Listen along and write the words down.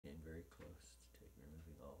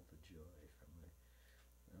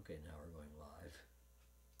Okay, now we're going live.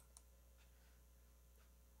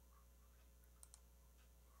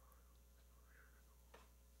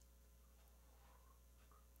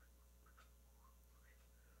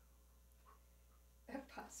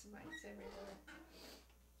 Possum mites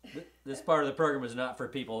everywhere. This part of the program is not for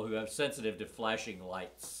people who are sensitive to flashing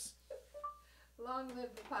lights. Long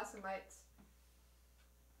live the possum mites.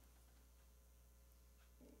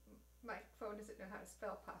 My phone doesn't know how to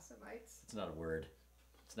spell possum mites. It's not a word.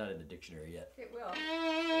 It's not in the dictionary yet. It will.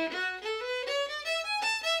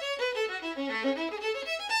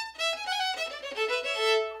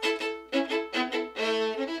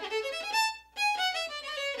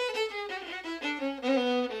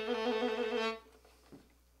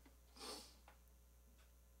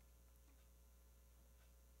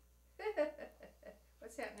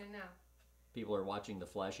 What's happening now? People are watching the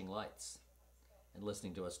flashing lights and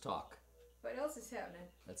listening to us talk. What else is happening?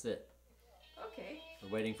 That's it. Okay. We're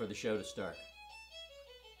waiting for the show to start.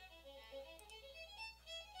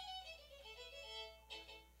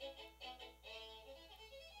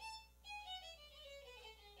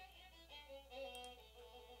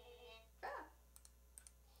 Ah.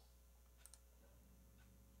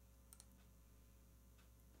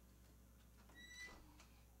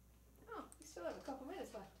 Oh, you still have a couple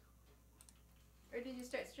minutes left. Or did you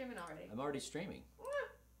start streaming already? I'm already streaming.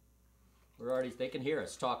 We're already. They can hear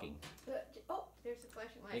us talking. Oh, there's the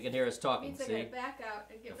flashing lights. They can hear us talking. Means See? I gotta back out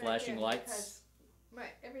and get The back flashing in lights. because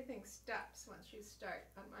everything stops once you start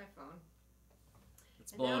on my phone.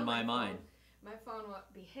 It's And blowing now my mind. My phone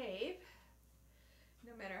won't behave,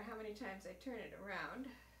 no matter how many times I turn it around.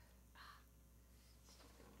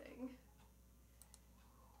 Stupid thing.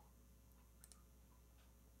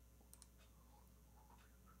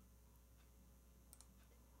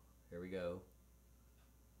 Here we go.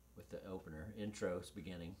 With the opener. Intro's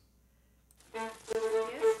beginning. Yes.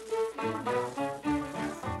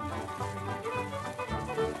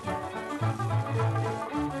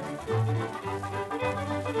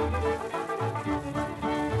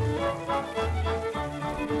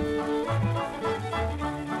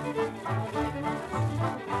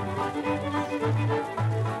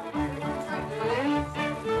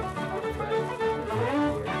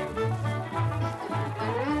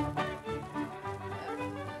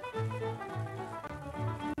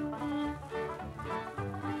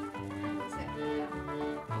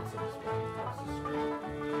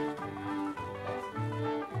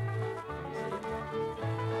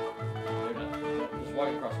 Just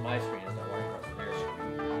walking across my screen is not walking across their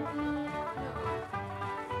screen.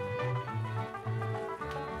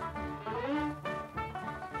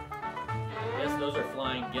 Yes, those are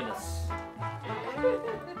flying Guinness.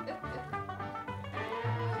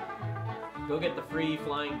 Go get the free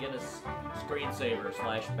flying Guinness screensaver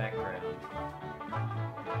 / background.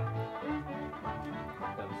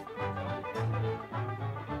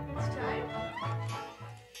 It's time.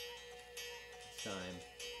 It's time.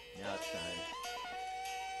 Now it's time.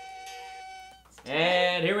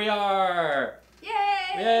 And here we are! Yay!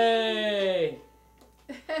 Yay!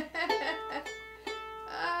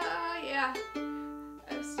 Yeah.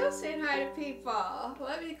 I'm still saying hi to people.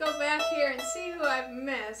 Let me go back here and see who I've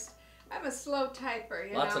missed. I'm a slow typer,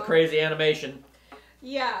 you know. Lots of crazy animation.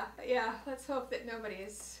 Yeah. Let's hope that nobody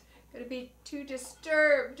is going to be too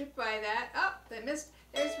disturbed by that. Oh, they missed.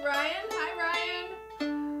 There's Ryan. Hi,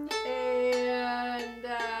 Ryan. And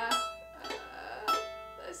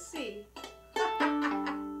let's see.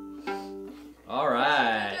 All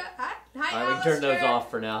right. Hi, All right, we can turn those off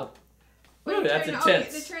for now. Ooh, that's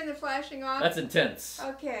intense. They turn the flashing off. That's intense.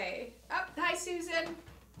 Okay. Oh, hi, Susan.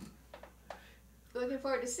 Looking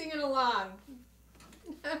forward to singing along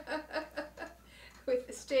with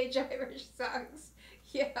the stage Irish songs.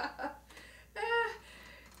 Yeah.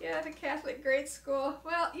 Yeah, the Catholic grade school.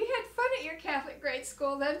 Well, you had fun at your Catholic grade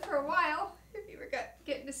school then for a while, if you were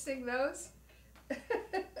getting to sing those.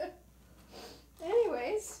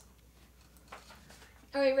 Anyways.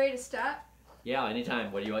 Are we ready to stop? Yeah,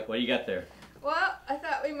 anytime. What do you got there? Well, I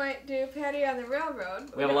thought we might do Patty on the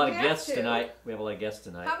Railroad. We have a lot of guests tonight. We have a lot of guests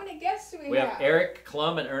tonight. How many guests do we have? We have Eric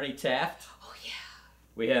Klum and Ernie Taft. Oh, yeah.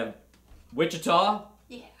 We have Wichita.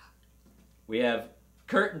 Yeah. We have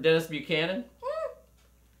Kurt and Dennis Buchanan.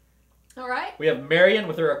 All right. We have Marion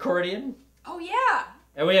with her accordion. Oh, yeah.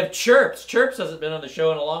 And we have Chirps. Chirps hasn't been on the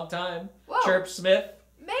show in a long time. Whoa. Chirps Smith.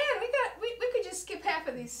 Man, we could just skip half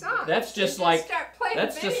of these songs. That's just and like start playing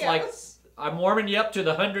that's videos. just like I'm warming you up to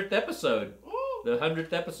the 100th episode. The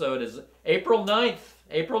 100th episode is April 9th.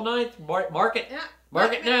 April 9th. Mark it. Yeah.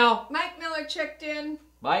 Mark it now. Mike Miller checked in.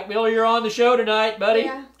 Mike Miller, you're on the show tonight, buddy.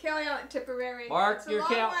 Yeah, Kelly on Tipperary. Mark it's your a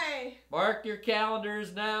long way. Mark your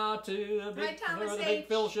calendars now to the Big, Thomas the H. Big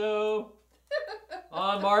Phil Show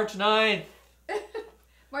on March 9th.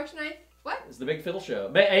 March 9th? What? It's the Big Fiddle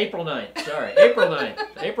Show. April 9th. Sorry, April 9th.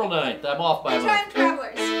 April 9th. I'm off by a month. Time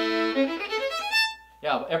travelers.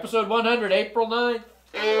 Yeah, episode 100, April 9th.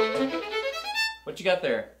 What you got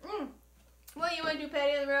there? Well, you want to do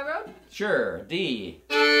Patty on the Railroad? Sure, D.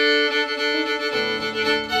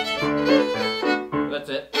 That's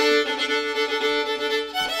it.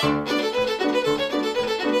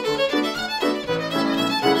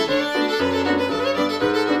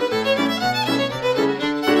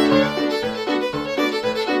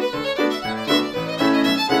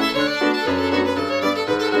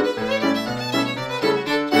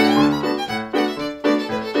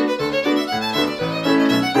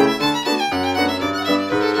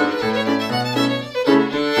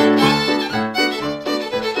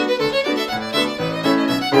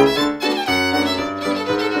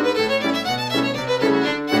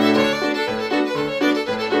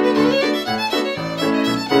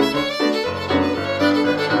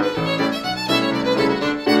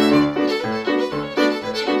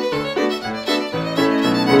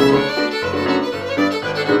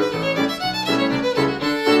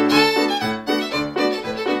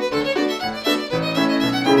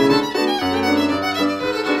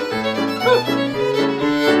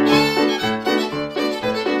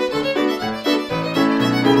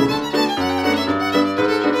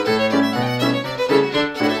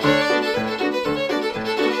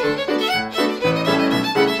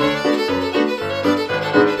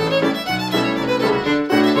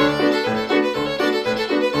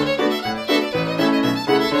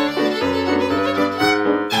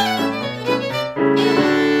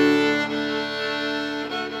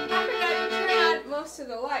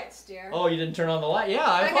 Oh, you didn't turn on the light? Yeah,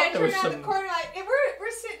 I thought there was some... the corner light.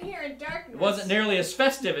 We're sitting here in darkness. It wasn't nearly as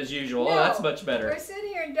festive as usual. No, Oh, that's much better. We're sitting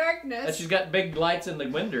here in darkness. And she's got big lights in the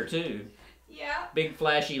window, too. Yeah. Big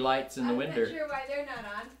flashy lights in the window. I'm not sure why they're not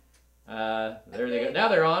on. There they go. Now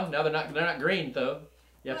they're on. Now they're not green, though.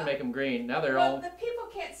 You have to make them green. Now they're all... the people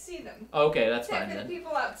can't see them. Okay, that's fine Except for then. the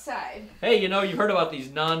people outside. Hey, you know, you've heard about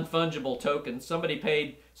these non-fungible tokens. Somebody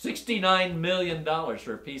paid $69 million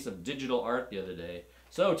for a piece of digital art the other day.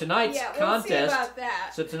 So tonight's contest... see about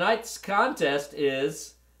that. So tonight's contest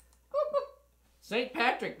is St.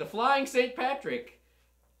 Patrick, the Flying St. Patrick,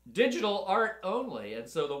 digital art only. And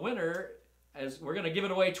so the winner, we're going to give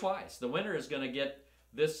it away twice. The winner is going to get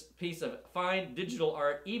this piece of fine digital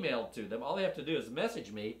art emailed to them. All they have to do is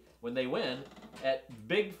message me when they win at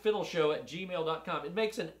bigfiddleshow@gmail.com. It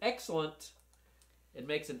makes an excellent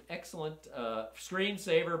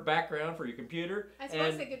screensaver background for your computer. I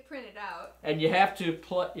suppose they could print it out. And you have to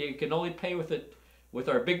you can only pay with it with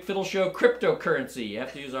our Big Fiddle Show cryptocurrency. You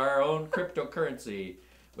have to use our own cryptocurrency,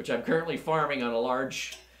 which I'm currently farming on a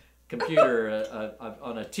large computer,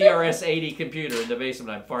 on a TRS-80 computer in the basement.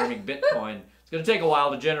 I'm farming Bitcoin. It's going to take a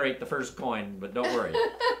while to generate the first coin, but don't worry.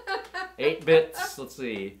 8 bits, let's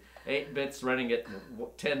see. 8 bits running at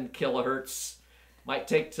 10 kilohertz. Might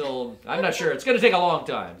take till, I'm not sure. It's going to take a long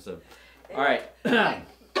time. So, all right.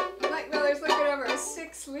 Mike Miller's looking over a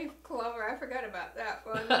 6-leaf clover. I forgot about that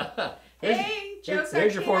one. Hey, Joe.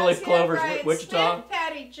 There's your 4-leaf clovers, Wichita. Smith,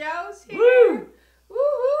 Patty Joe's here. Woo!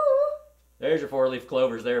 Woo-hoo! There's your 4-leaf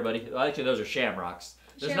clovers there, buddy. Well, actually, those are shamrocks.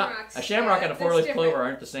 A shamrock and a 4-leaf clover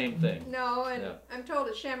aren't the same thing. No, and I'm told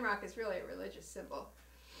a shamrock is really a religious symbol.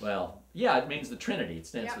 Well, yeah, it means the Trinity. It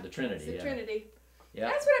stands for the Trinity. It's the Trinity. Yeah.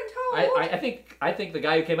 That's what I'm told. I think the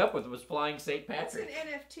guy who came up with it was Flying St. Patrick. That's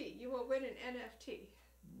an NFT. You will win an NFT.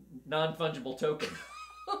 Non-fungible token.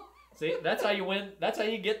 See, that's how you win. That's how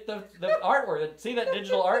you get the artwork. See that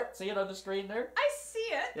digital art? See it on the screen there? I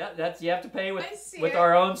see it. Yeah, you have to pay with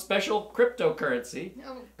our own special cryptocurrency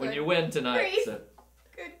when you win tonight. Grief. So.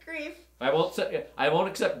 Good grief. I won't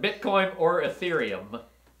accept Bitcoin or Ethereum.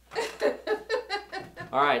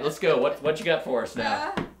 All right, let's go. What you got for us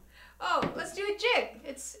now? Let's do a jig.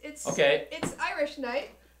 It's okay. It's Irish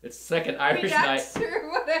night. It's second Irish night. Or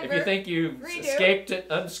whatever. If you think you've escaped it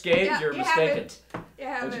unscathed, you're mistaken. You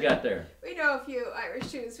haven't. What you got there? We know a few Irish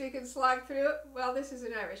tunes. We can slog through it. Well, this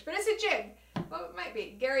isn't Irish, but it's a jig. Well, it might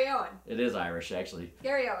be. Gary Owen. It is Irish, actually.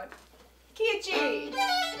 Gary Owen. Key of G.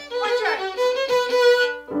 One try.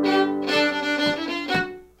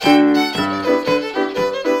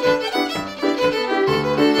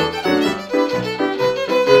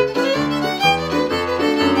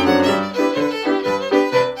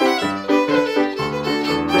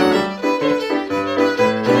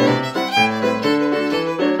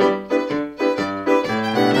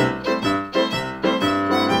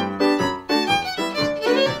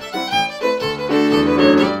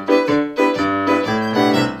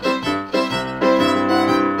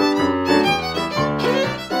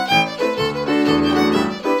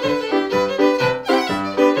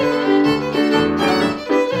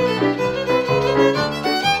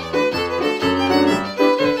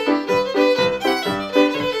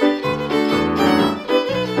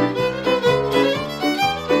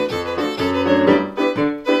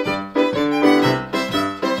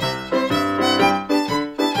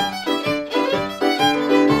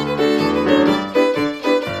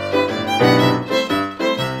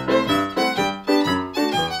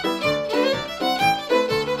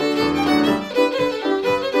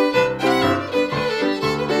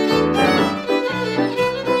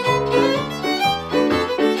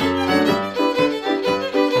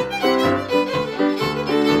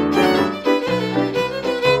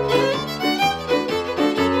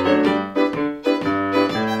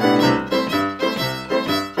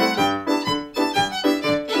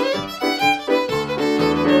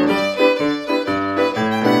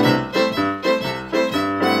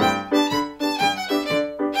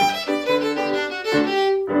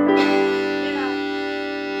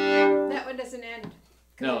 end.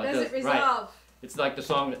 'Cause No, it doesn't does, right. resolve. It's like the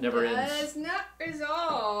song that never ends. Does not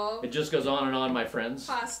resolve. It just goes on and on, my friends.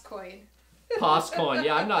 Pos coin. Pos coin.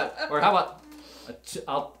 Yeah, I'm not. Or how about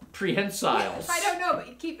prehensiles? I don't know, but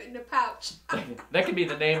you keep it in a pouch. That could be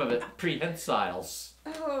the name of it. Prehensiles.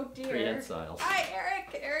 Oh dear. Prehensiles. Hi,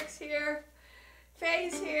 Eric. Eric's here.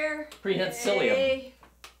 Faye's here. Prehensilium. Hey.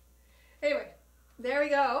 Anyway, there we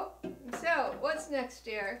go. So, what's next,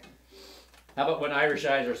 dear? How about When Irish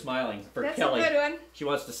Eyes Are Smiling for That's Kelly? a good one. She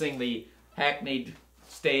wants to sing the hackneyed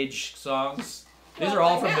stage songs. These Well, are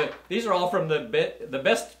all why from not? the the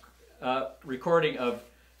best recording of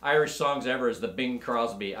Irish songs ever is the Bing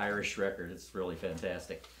Crosby Irish record. It's really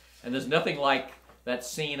fantastic. And there's nothing like that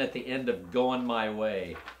scene at the end of Going My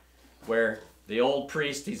Way, where the old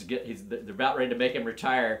priest, they're about ready to make him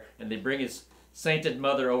retire, and they bring his sainted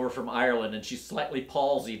mother over from Ireland, and she's slightly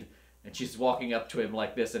palsied, and she's walking up to him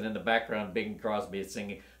like this, and in the background Bing Crosby is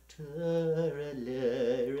singing,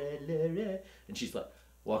 and she's like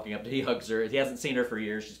walking up to, he hugs her. He hasn't seen her for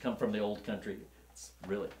years. She's come from the old country. It's a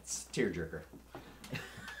tearjerker.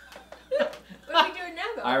 What are we doing now,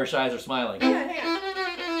 though? Irish Eyes Are Smiling. Hang on, hang on.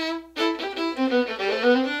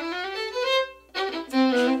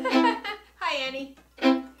 Hi, Annie.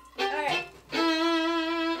 All right.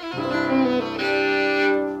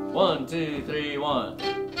 1, 2, 3, 1.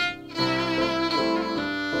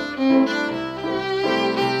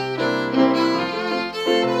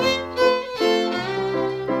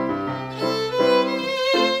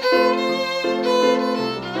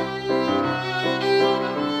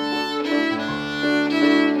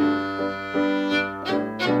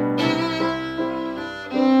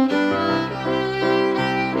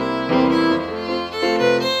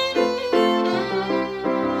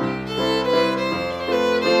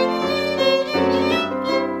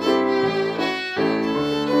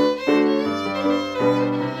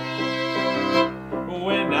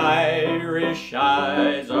 Irish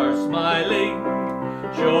eyes are smiling,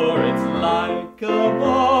 sure it's like a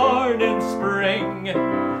morning spring.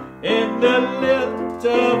 In the lilt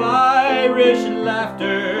of Irish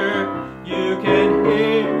laughter, you can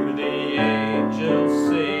hear the angels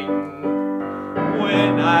sing.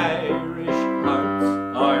 When Irish hearts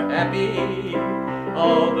are happy,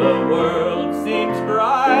 all the world seems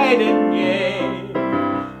bright and gay.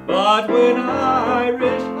 But when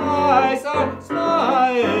Irish eyes are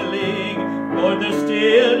smiling, Lord, they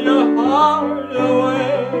steal your heart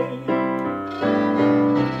away.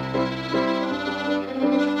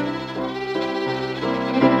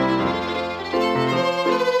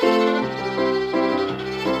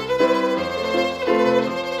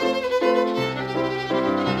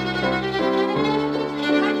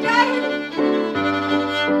 I'm done.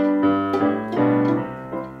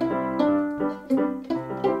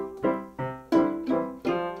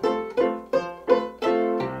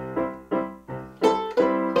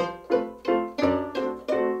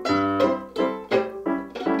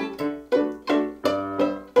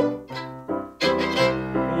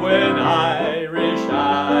 When Irish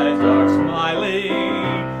eyes are smiling,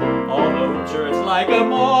 although it's like a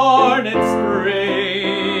morning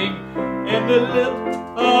spring. In the lilt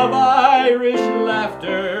of Irish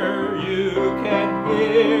laughter, you can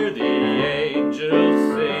hear the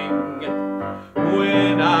angels sing.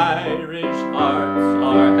 When Irish hearts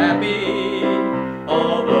are happy,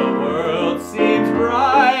 all the world seems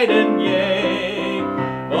bright and gay.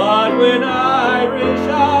 But when Irish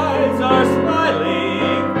eyes are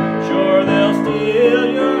smiling, sure they'll steal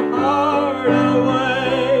your heart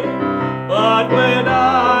away. But when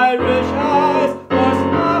Irish eyes are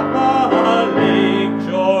smiling,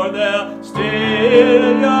 sure they'll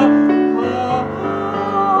steal your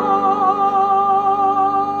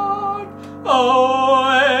heart away.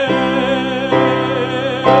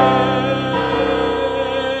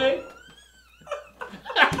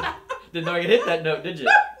 Didn't know I could hit that note, did you?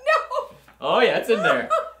 No. Oh yeah, it's in there.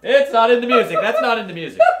 It's not in the music. That's not in the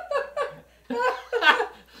music.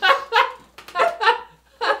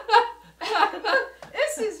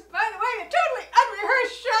 This is, by the way, a totally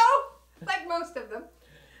unrehearsed show, like most of them.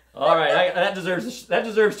 All right, that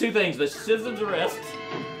deserves two things: the citizen's arrest.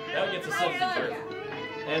 That gets a citizen's arrest,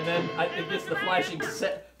 and then it gets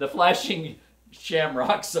the flashing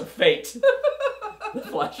shamrocks of fate. The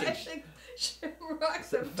flashing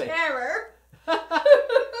Shamrocks of terror.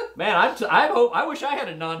 Man, I wish I had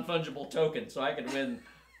a non-fungible token so I could win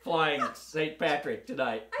flying St. Patrick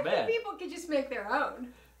tonight. I Man. think people could just make their own,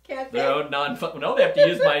 can't they? Their own no, they have to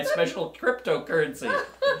use my special cryptocurrency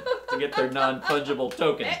to get their non-fungible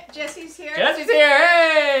token. Hey, Jesse's here. Jesse's here,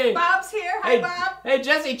 hey! Bob's here. Hi, Hey, Bob. hey,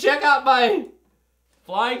 Jesse, check out my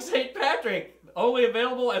flying St. Patrick. only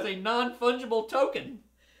available as a non-fungible token.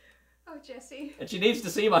 Oh, Jesse. And she needs to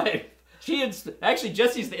see my... Actually,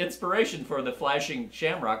 Jesse's the inspiration for the flashing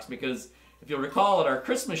shamrocks, because if you'll recall at our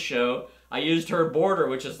Christmas show, I used her border,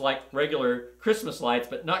 which is like regular Christmas lights,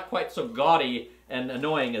 but not quite so gaudy and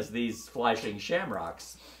annoying as these flashing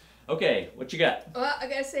shamrocks. Okay, what you got? Well, I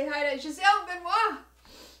gotta say hi to Giselle Benoit.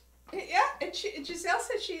 Yeah, and Giselle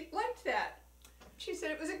said she liked that. She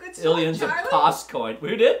said it was a good song. Billions of POS coin.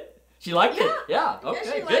 Who did? She liked it? Yeah, yeah,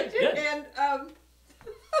 okay, she liked good. And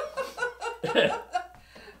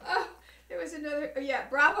there was another,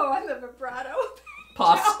 bravo on the vibrato.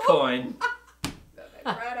 POS coin. The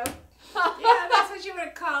vibrato. Yeah, that's what you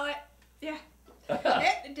would call it. Yeah.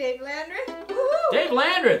 Hey, Dave Landreth. Woo-hoo. Dave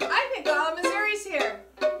Landreth. I think all of Missouri's here.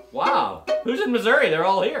 Wow. Who's in Missouri? They're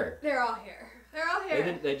all here. They're all here. They're all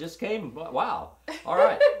here. They just came. Wow. All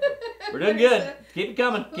right. We're doing good. Keep it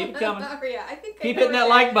coming. Keep it coming. Yeah, I think Keep hitting that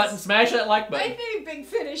like button. Smash that like button. I think Big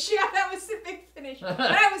Finish. Yeah, that was the Big Finish. But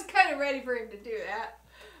I was kind of ready for him to do that.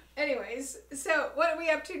 Anyways, so what are we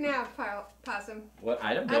up to now, Possum? What?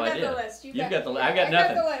 I have no idea. I've got the list. You've got the list. I got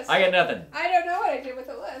nothing. Got the list. I got nothing. I don't know what I did with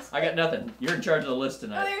the list. I got nothing. You're in charge of the list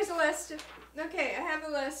tonight. Oh, there's a list. Okay, I have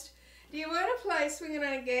the list. Do you want to play Swinging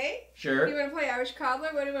on a Gate? Sure. Do you want to play Irish Cobbler?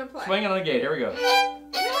 What do you want to play? Swinging on a Gate. Here we go.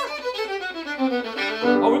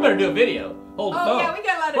 Oh, we better do a video. Hold the phone. Yeah, we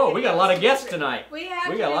got a lot of Whoa, we got a lot of guests tonight. We got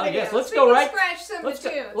a lot of guests. Let's we go can right. Scratch some of the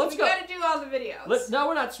tunes. Let's go. We got to do all the videos. No,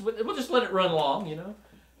 we're not. We'll just let it run long.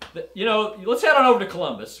 Let's head on over to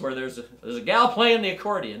Columbus, where there's a gal playing the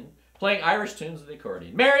accordion, playing Irish tunes with the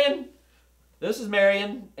accordion. Marion, this is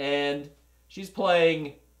Marion, and she's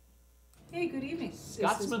playing. Hey, good evening.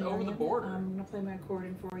 Scotsman Over the Border. I'm going to play my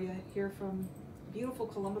accordion for you here from beautiful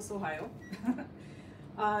Columbus, Ohio.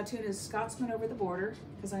 Tune is Scotsman Over the Border,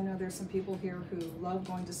 because I know there's some people here who love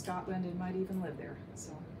going to Scotland and might even live there.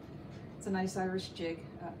 So it's a nice Irish jig.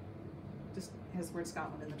 Just has the word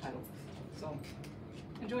Scotland in the title. So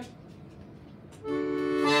enjoy.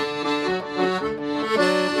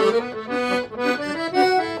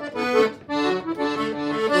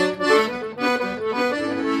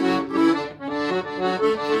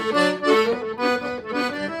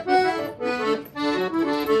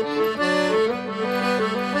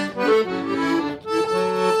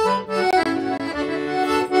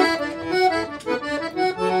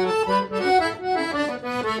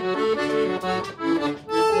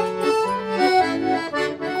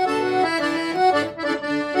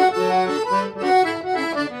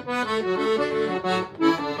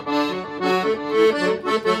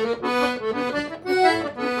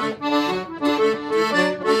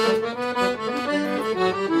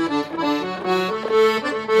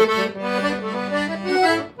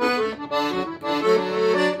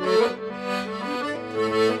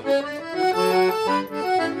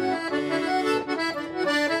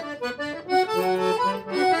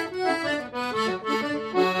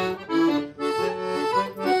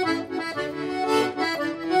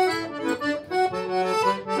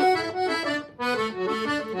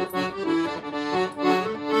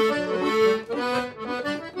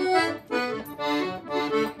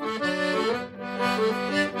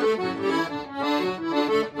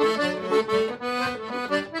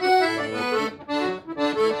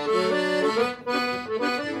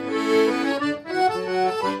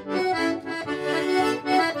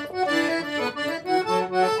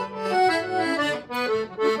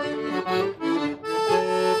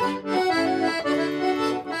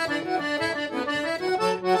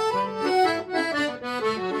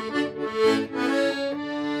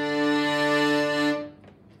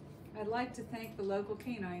 To thank the local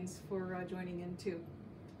canines for joining in too.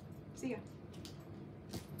 See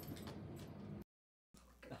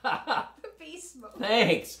ya. Beast mode.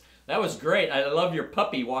 Thanks. That was great. I love your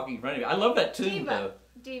puppy walking in front of you. I love that tune though.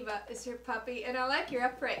 Diva is her puppy, and I like your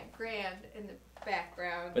upright grand in the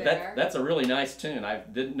background. But there. that's a really nice tune. I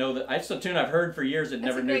didn't know that. It's a tune I've heard for years and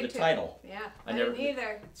never knew the title. Yeah, I never didn't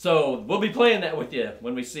either. So we'll be playing that with you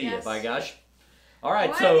when we see you. By gosh. All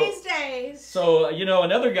right, One of these days. So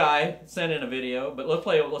another guy sent in a video, but let's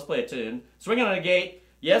play a tune. Swinging on a Gate.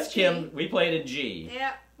 Yes, Kim, we played in G.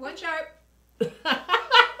 Yeah, one sharp.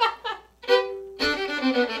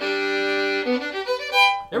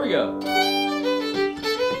 Here we go.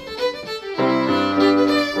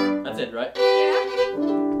 That's it, right? Yeah.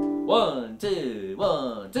 1, 2,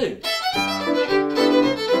 1, 2.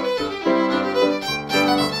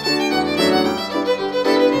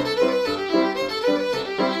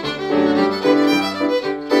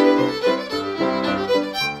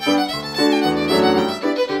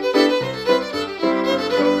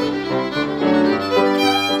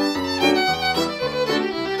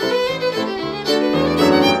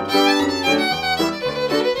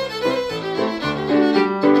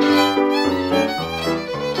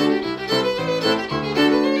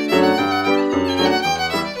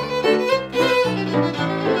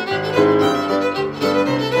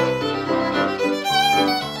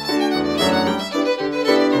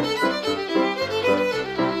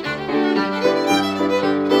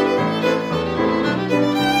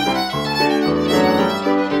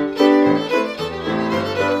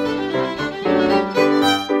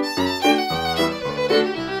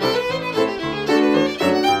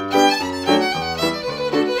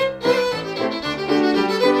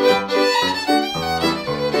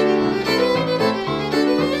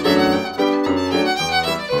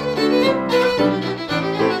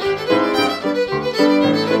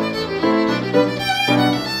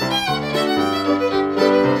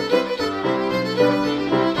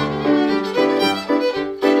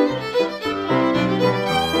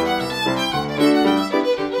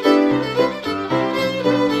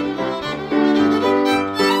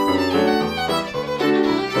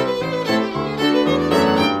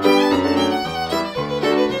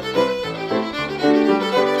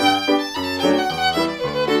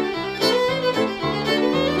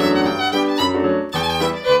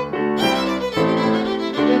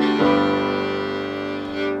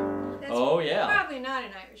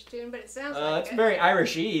 it sounds like. It's very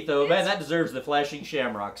Irish-y, though. Man, that deserves the flashing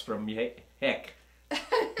shamrocks from Heck.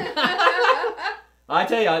 I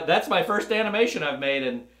tell you, that's my first animation I've made,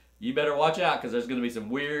 and you better watch out because there's going to be some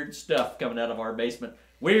weird stuff coming out of our basement.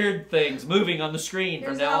 Weird things moving on the screen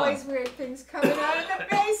from now on. There's always weird things coming out of the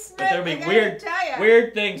basement. But there'll be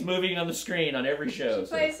weird things moving on the screen on every show.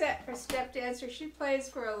 She plays that for step dancer. She plays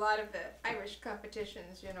for a lot of the Irish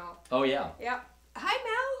competitions, you know. Oh, yeah. Yep. Hi,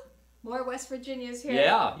 Mel. More West Virginia's here.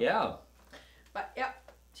 Yeah, yeah. But, yep.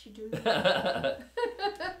 She do.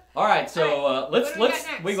 All right, so what do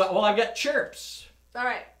we got next? I've got Chirps. All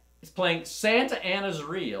right. It's playing Santa Anna's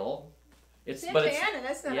Reel. Santa Anna,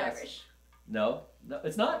 that's not Irish. No,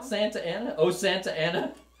 it's not Santa Anna. Oh, Santa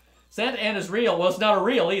Anna. Santa Anna's Reel. Well, it's not a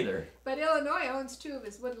reel either. But Illinois owns 2 of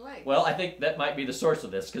his wooden legs. Well, I think that might be the source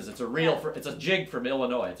of this because it's a reel it's a jig from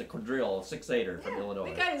Illinois. It's a quadrille, a 6/8er from Illinois.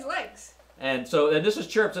 They got his legs. And this is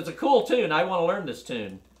Chirps. It's a cool tune. I want to learn this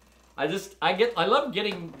tune. I love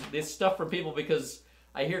getting this stuff from people because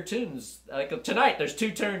I hear tunes like tonight. There's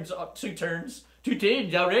two tunes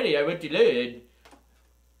already. I went to learn.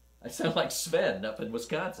 I sound like Sven up in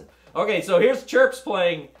Wisconsin. Okay, so here's Chirps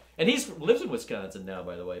playing, and he lives in Wisconsin now,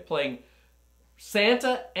 by the way, playing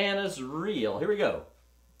Santa Anna's Reel. Here we go.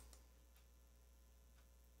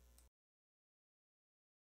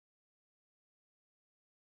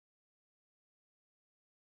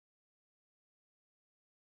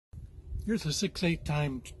 Here's a 6/8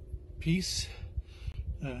 time piece.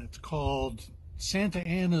 It's called Santa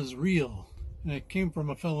Anna's Reel. And it came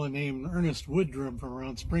from a fellow named Ernest Woodrum from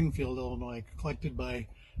around Springfield, Illinois, collected by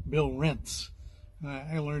Bill Rentz.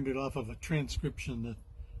 I learned it off of a transcription that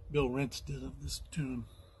Bill Rentz did of this tune.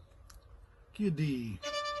 Kiddie.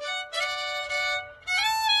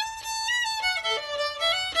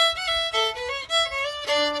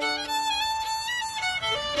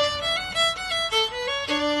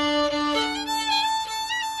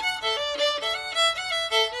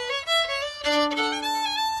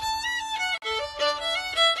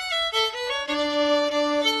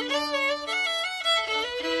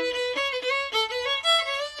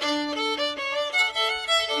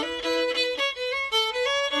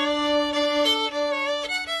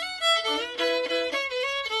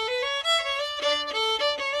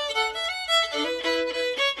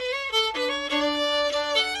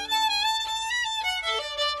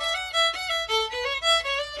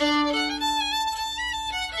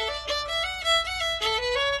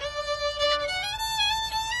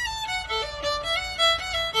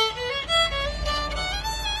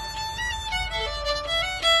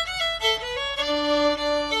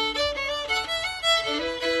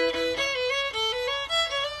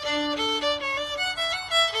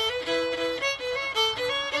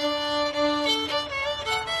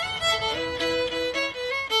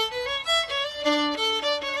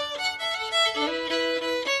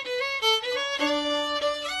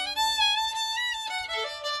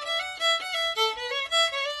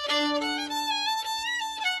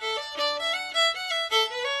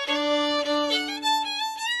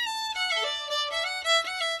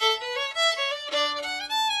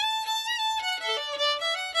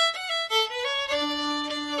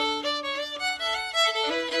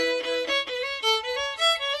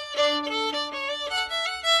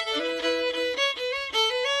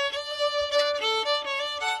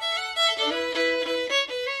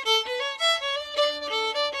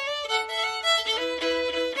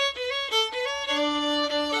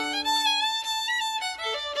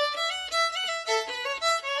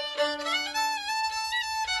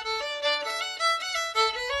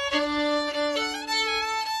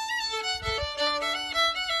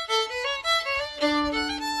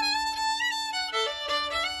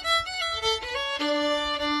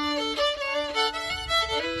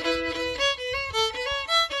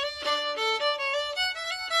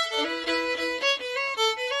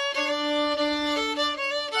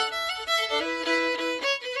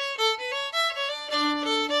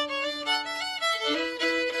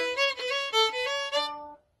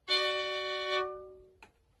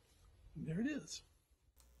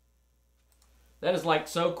 That is like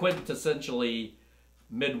so quintessentially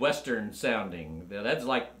Midwestern sounding. That's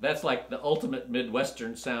like the ultimate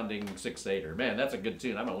Midwestern sounding 6/8er. Man, that's a good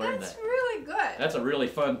tune. I'm gonna learn that. That's really good. That's a really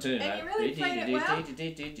fun tune. And you really played it well.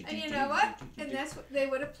 And you know what? And that's what they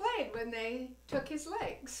would have played when they took his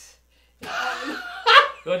legs.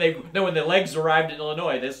 when the legs arrived in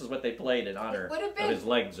Illinois, this is what they played in honor of his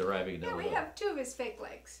legs arriving in Illinois. We have 2 of his fake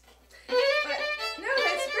legs. But no,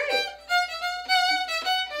 that's great.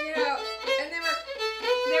 You know, and there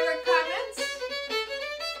were comments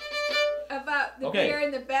about the deer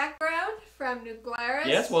in the background from New Glarus.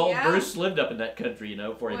 Yes, well, yeah. Bruce lived up in that country, you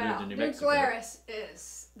know, before he moved to New Mexico. New Glarus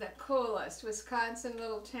is the coolest Wisconsin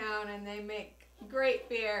little town, and they make great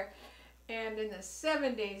beer. And in the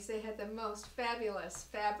 70s, they had the most fabulous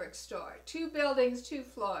fabric store. 2 buildings, 2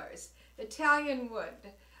 floors. Italian wool,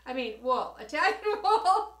 Italian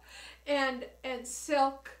wool, and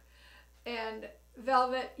silk, and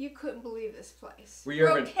velvet. You couldn't believe this place. Were you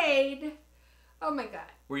ever brocade. Oh my God.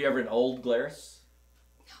 Were you ever in Old Glarus?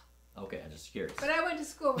 No. Okay, I'm just curious. But I went to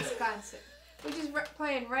school in Wisconsin, which is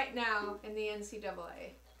playing right now in the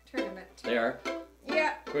NCAA tournament. They are?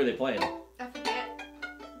 Yeah. Who are they playing? I forget.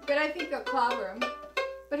 But I think they'll clobber them.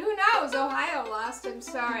 But who knows? Ohio lost. I'm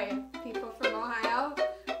sorry, people from Ohio.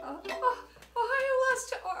 Ohio lost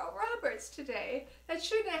to Oral Roberts today. That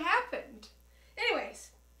shouldn't have happened.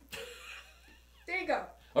 Anyways, there you go.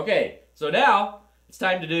 Okay, so now it's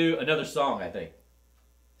time to do another song, I think.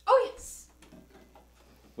 Oh, yes.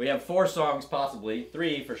 We have 4 songs, possibly.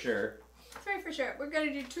 3 for sure. 3 for sure. We're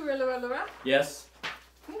going to do Turaluralura. Yes.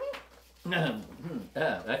 I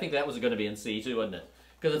think that was going to be in C too, wasn't it?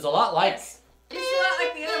 Because it's a lot like... Yes. It's a lot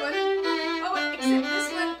like the other one. Oh, wait, except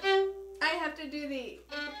this one, I have to do the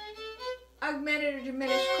augmented or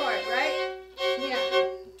diminished chord, right?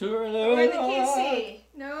 Yeah. Or in the key C.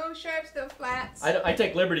 No sharps, no flats. I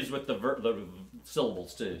take liberties with the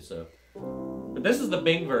syllables too, so. But this is the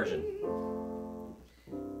Bing version.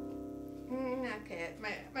 Okay,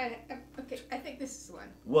 okay, I think this is one.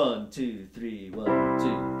 1, 2, 3, 1,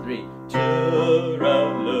 2, 3.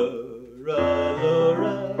 Turaluralura.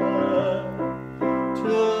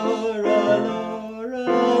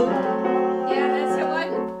 Yeah, that's the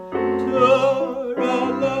one.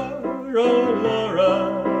 Turaluralura.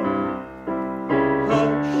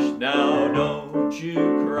 Hush now, don't you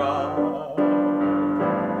cry.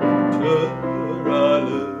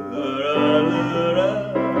 Turaluralura.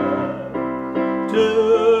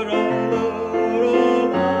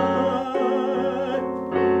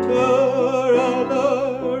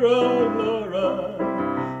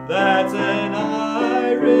 Turaluralura. That's an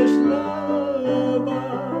Irish lullaby.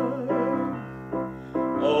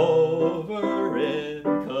 Over in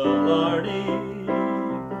Killarney,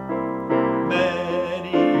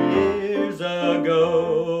 many years ago,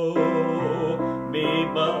 me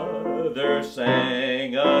mother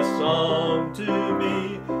sang a song to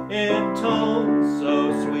me in tones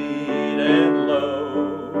so sweet and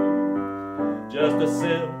low. Just a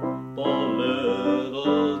simple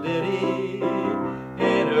little ditty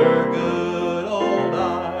in her good old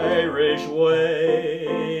Irish way.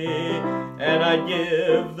 And I'd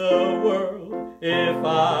give the world if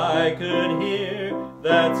I could hear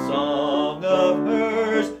that song of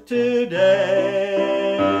hers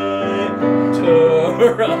today.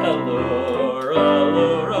 Turaluralura.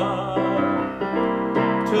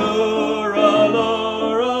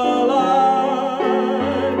 Turaluralura.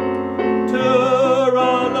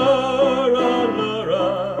 Turaluralura.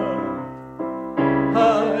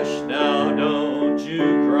 Hush now, don't you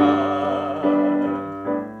cry.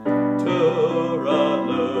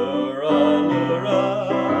 Turaluralura.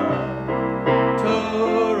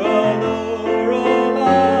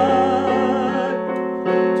 Turaluralura.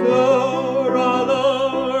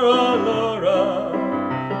 Turaluralura.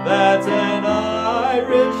 That's an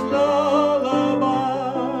Irish lullaby.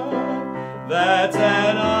 That's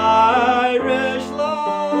an Irish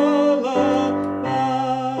lullaby.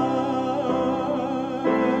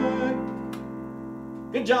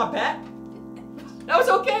 Good job, Pat. That was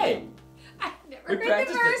okay. I've never We heard the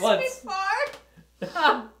practiced it verse once. before.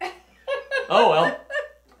 Oh well.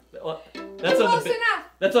 That's on Close the enough.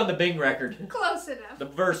 That's on the Bing record. Close enough. The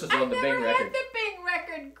verse is I on the never Bing had record. the Bing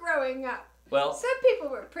record growing up. Well, Some people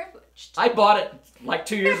were privileged. I bought it like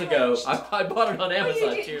 2 years ago. I bought it on Well, Amazon you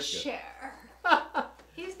 2 didn't years ago. share.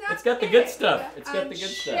 He's not It's got the good big stuff. It's got on the good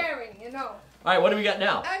stuff. sharing, you know. All right, what do we got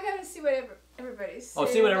now? I gotta see what everybody's saying.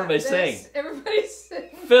 Oh, see what about everybody's this. saying. Everybody's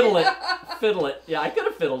saying. Fiddle it. Fiddle it. Yeah, I could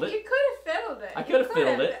have fiddled You it. could have fiddled it. I could have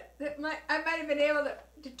fiddled it. I might have been able to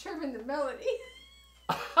determine the melody.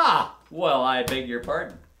 Ha! Well, I beg your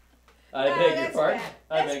pardon. I beg your that's pardon. bad.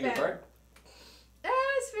 I That's beg your bad. pardon.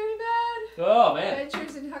 That's very bad. Oh man.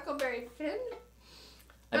 Adventures in Huckleberry Finn.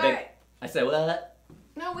 I All beg. right. I say what?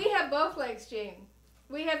 No, we have both legs, Gene.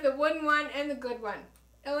 We have the wooden one and the good one.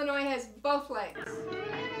 Illinois has both legs. Yeah,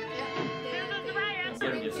 I'm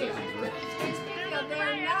giving you Springfield. Susie's right. Springfield, they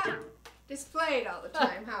are not displayed all the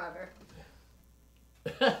time, however.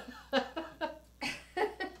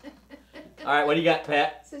 All right, what do you got,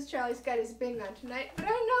 Pat? Says Charlie's got his Bing on tonight, but I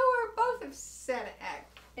know where both of Santa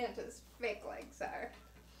Anta's fake legs are.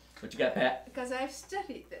 What you got, Pat? Because I've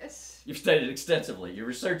studied this. You've studied it extensively. You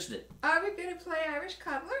researched it. Are we going to play Irish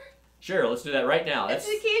cobbler? Sure, let's do that right now. It's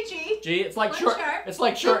the key of G. G. It's like One short. sharp. It's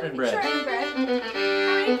like shortening bread. Shortening bread. How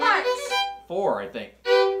many parts? 4, I think.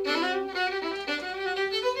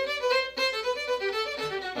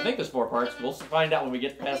 I think there's 4 parts. We'll find out when we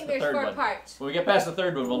get I past think the there's third 4 one. parts. When we get past the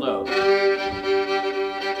third one, we'll know.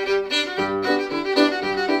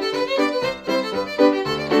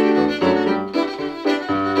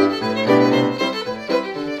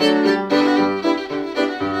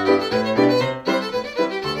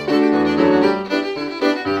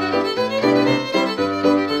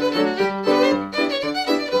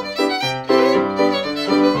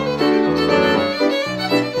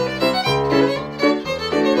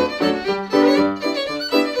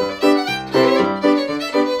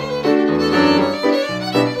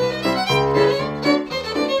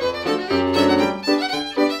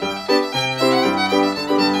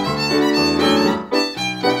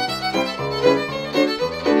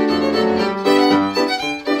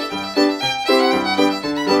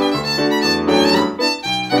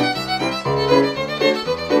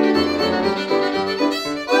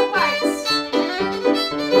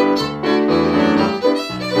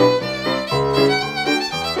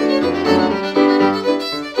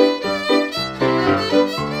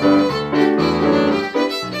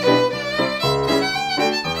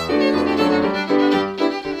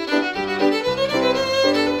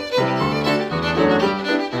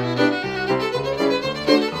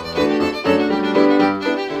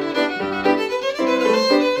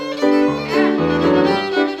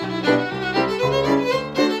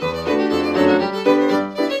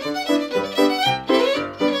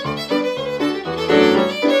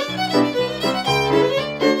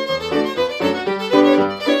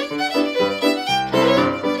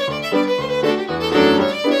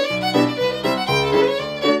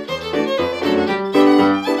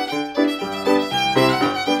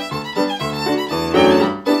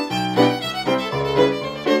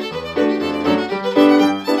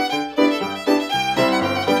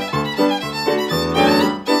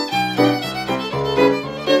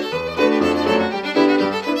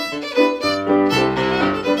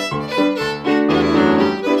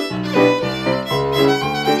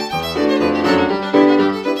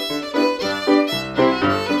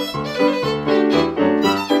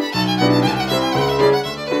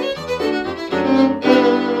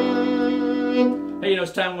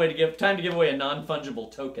 Time to give away a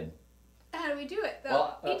non-fungible token. How do we do it, though?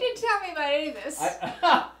 Well, you didn't tell me about any of this.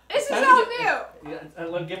 This is time all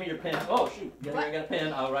new. Give me your pen. Oh, shoot. I got a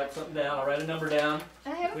pen. I'll write something down. I'll write a number down. I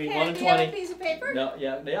have a Between pen. 1 and Do you have 20. a piece of paper? No,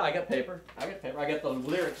 yeah, I got paper. I got the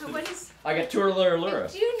lyrics. What is... I got Tour-Lura I Lura.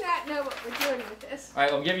 do not know what we're doing with this. All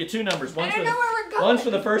right, I'll give you 2 numbers. I don't know where we're going. One's for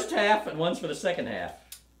the first half and one's for the second half.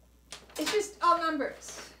 It's just all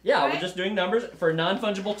numbers. Yeah, right? we're just doing numbers for a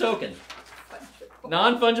non-fungible token.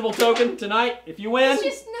 Non-fungible token tonight. If you win, it's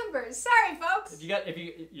just numbers. Sorry, folks.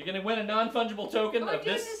 You're gonna win a non-fungible token We're of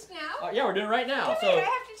doing this. this now. Yeah, we're doing it right now. Come So here, I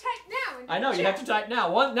have to type now. I know you have to type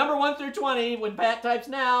now. Number 1 through 20. When Pat types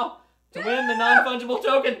now to win the non-fungible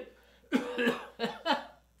token. All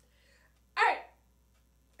right.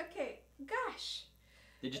 Okay. Gosh.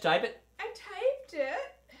 Did you type it? I typed it.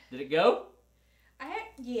 Did it go?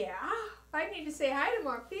 Yeah. I need to say hi to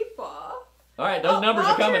more people. All right, those numbers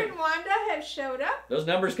are coming. Walter and Wanda have showed up. Those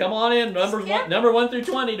numbers come on in. Number 1 through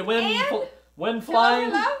 20 to win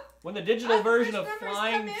flying. Hello? Win the digital The version first of numbers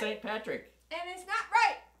Flying come in. St. Patrick. And it's not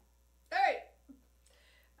right. All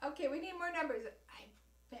right. Okay, we need more numbers. I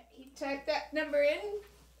bet he typed that number in.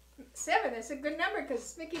 7. That's a good number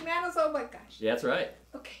because Mickey Mantle's. Oh my gosh. Yeah, that's right.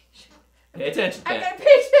 Okay. Pay attention, I Pat. gotta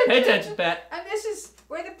pay attention. Pay attention, Pat. And this is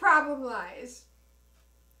where the problem lies.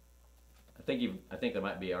 I think there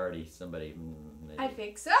might be already somebody. I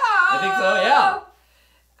think so. I think so, yeah.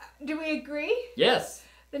 Do we agree? Yes.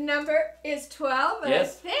 The number is 12, and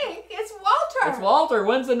Yes. I think it's Walter. It's Walter.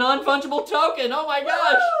 Wins the non-fungible token. Oh my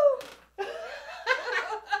gosh.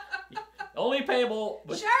 Only payable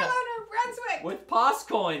with, Charlotte, New Brunswick. with POS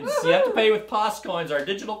coins. You have to pay with POS coins, our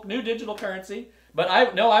new digital currency. But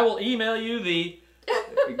I will email you the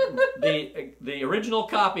original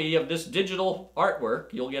copy of this digital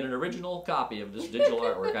artwork. You'll get an original copy of this digital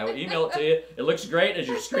artwork. I will email it to you. It looks great as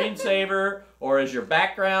your screensaver or as your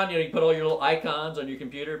background. You know, you put all your little icons on your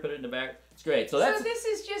computer, put it in the back. It's great. So So this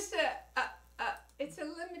is just it's a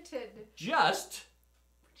limited. Just.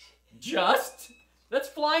 That's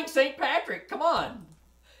Flying St. Patrick. Come on.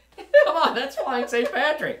 Come on, that's Flying St.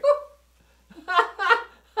 Patrick.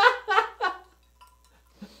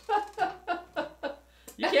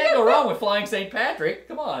 You can't go wrong with Flying St. Patrick.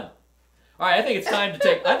 Come on. All All right, I think it's time to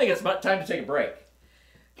take. I think it's time to take a break.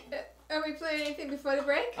 Are we playing anything before the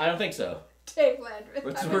break? I don't think so. Dave Landreth.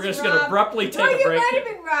 We're just going to abruptly take a break. Well, you might have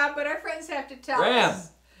been Rob, but our friends have to tell us.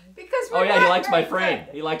 Because we're he likes my very frame.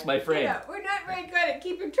 good. He likes my frame. You know, we're not very good at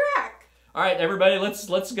keeping track. All right, everybody,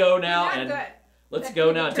 let's go now We're not and good let's at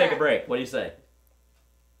go now and keeping take a track. break. What do you say?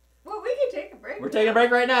 Well, we can take a break. We're taking a break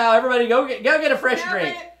right now. Everybody, go get a fresh Now,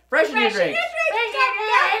 drink. wait. Fresh new drink.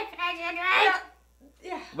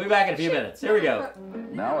 Yeah. We'll be back in a few minutes. Here we go.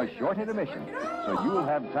 Now a short intermission, so you will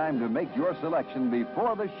have time to make your selection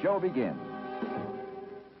before the show begins.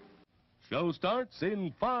 Show starts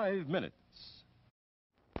in 5 minutes.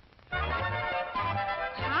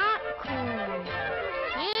 Popcorn,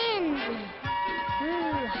 candy,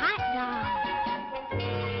 ooh, hot dog,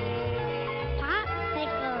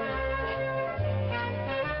 popsicle.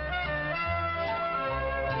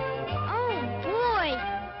 Oh boy,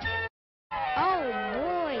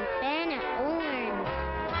 Santa orange.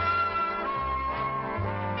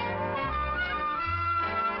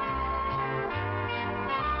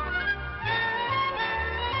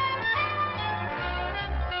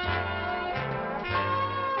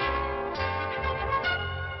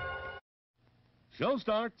 Show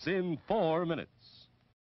starts in 4 minutes.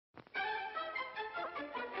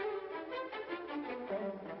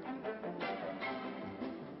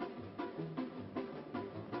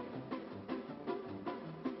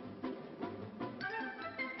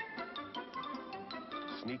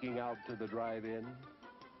 Sneaking out to the drive-in?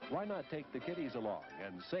 Why not take the kiddies along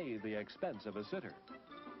and save the expense of a sitter?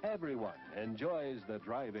 Everyone enjoys the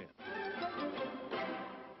drive-in.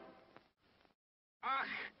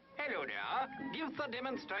 Hello there. Give the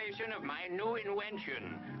demonstration of my new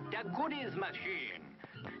invention, the goodies machine.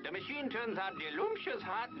 The machine turns out delicious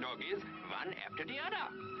hot doggies one after the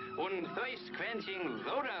other. And thirst-quenching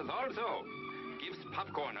sodas also. Gives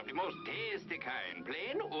popcorn of the most tasty kind,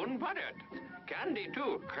 plain unbuttered. Candy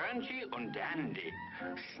too, crunchy and dandy.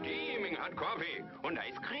 Steaming hot coffee and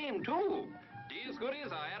ice cream too. These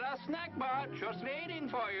goodies are at a snack bar just waiting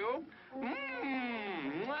for you.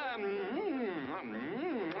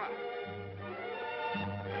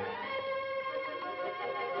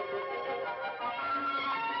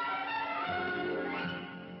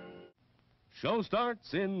 Show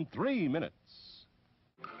starts in 3 minutes.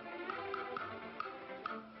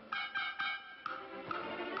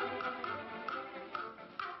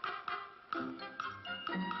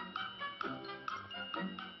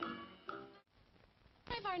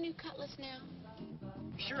 Our new cutlass now.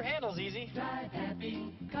 Sure handles easy. Drive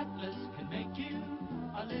happy, Cutlass can make you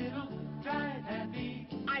a little drive happy.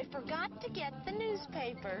 I forgot to get the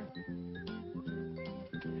newspaper.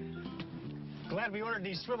 Glad we ordered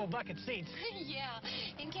these swivel bucket seats. Yeah,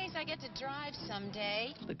 in case I get to drive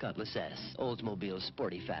someday. The Cutlass S, Oldsmobile's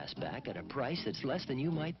sporty fastback at a price that's less than you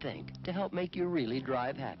might think to help make you really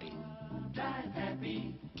drive happy. Drive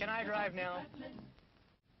happy. Can I drive now?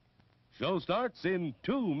 Show starts in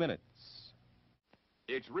 2 minutes.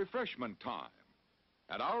 It's refreshment time,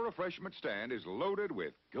 and our refreshment stand is loaded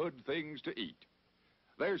with good things to eat.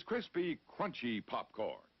 There's crispy, crunchy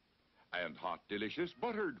popcorn, and hot, delicious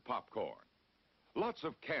buttered popcorn. Lots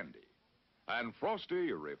of candy, and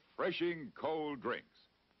frosty, refreshing cold drinks.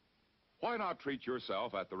 Why not treat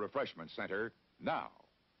yourself at the refreshment center now?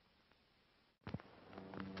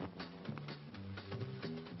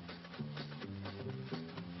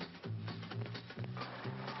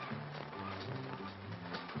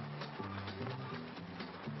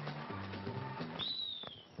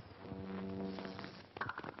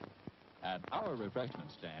 At our refreshment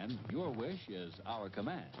stand, your wish is our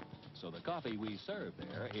command. So the coffee we serve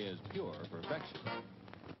there is pure perfection.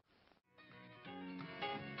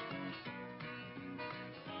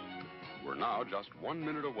 We're now just 1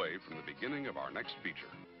 minute away from the beginning of our next feature.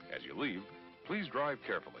 As you leave, please drive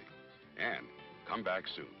carefully and come back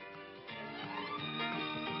soon.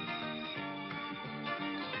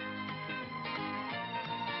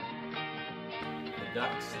 The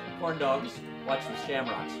ducks, corn dogs, watch the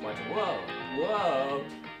shamrocks. Watch them. Whoa, whoa.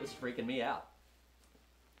 This is freaking me out.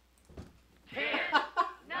 10, 9,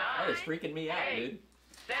 That is freaking me out, 8, dude.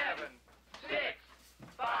 7, 6,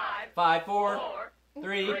 5, 5, 4,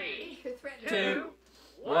 3, 2,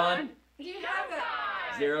 1, Do you have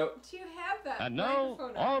that? 0. Do you have that? And now,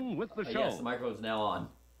 microphone on with the show. Yes, the microphone's now on.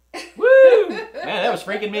 Woo! Man, that was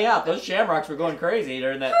freaking me out. Those shamrocks were going crazy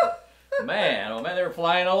during that. Man, oh man, they were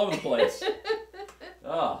flying all over the place.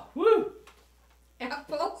 Oh, woo!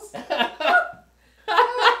 Apples.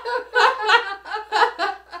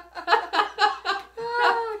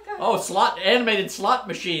 Oh, animated slot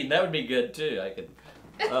machine. That would be good too. I could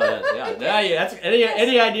Oh yeah. That's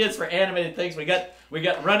any ideas for animated things? We got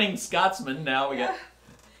Running Scotsman now. We got.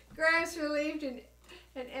 Graham's relieved and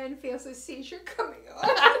Anne feels a seizure coming on.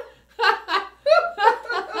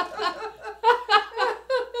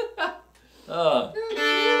 How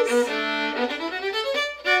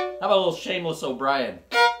about a little Shameless O'Brien?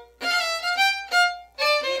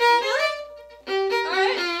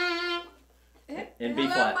 In B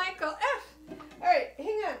flat. Michael F. All right,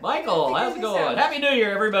 hang on. Michael, how's it going? Happy New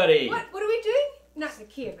Year, everybody. What are we doing? Not in the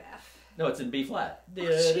key of F. No, it's in B flat.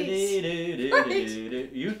 Oh,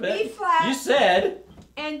 B flat. You said.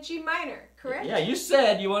 And G minor, correct? Yeah, you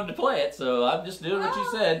said you wanted to play it, so I'm just doing what you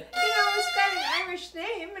said. You know, it's got an Irish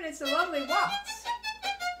name, and it's a lovely waltz.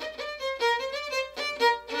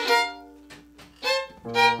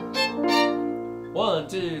 One,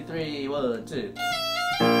 two, three, 1, 2.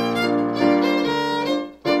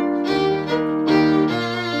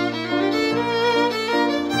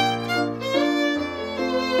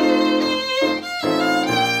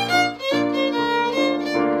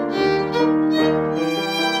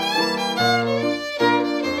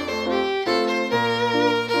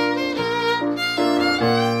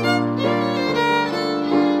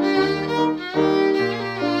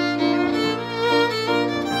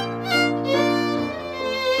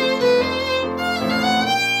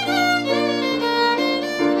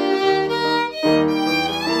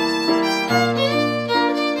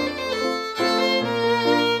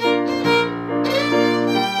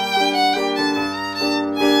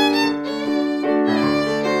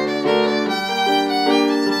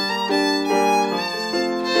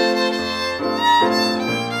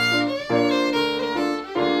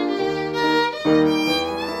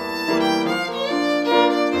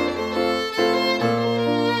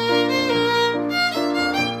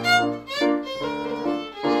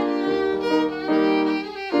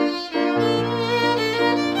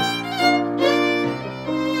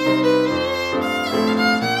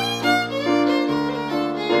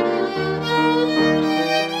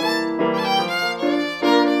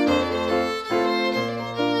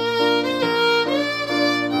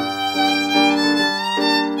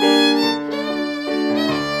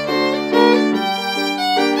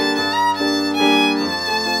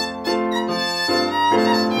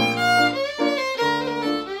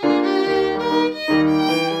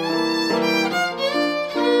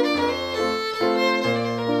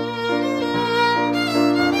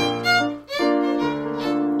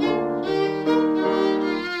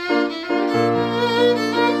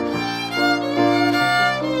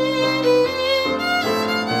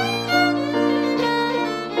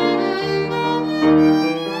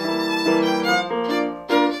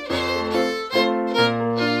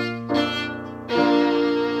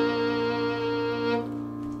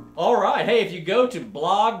 Hey, if you go to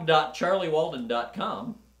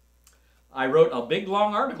blog.charliewalden.com, I wrote a big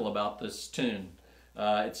long article about this tune.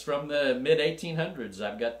 It's from the mid-1800s.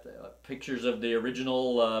 I've got pictures of the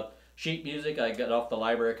original sheet music I got off the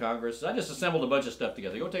Library of Congress. I just assembled a bunch of stuff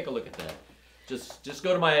together. Go take a look at that. Just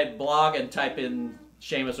go to my blog and type in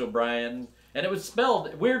Seamus O'Brien. And it was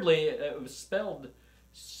spelled, weirdly, it was spelled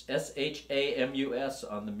S-H-A-M-U-S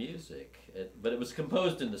on the music. But it was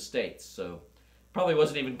composed in the States, so probably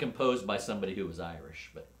wasn't even composed by somebody who was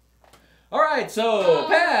Irish. But all right, so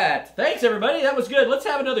Pat, thanks everybody. That was good. Let's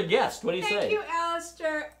have another guest. What do you say? Thank you,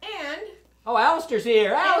 Alistair. And oh, Alistair's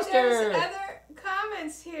here. Alistair. There's other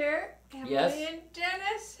comments here. Emily and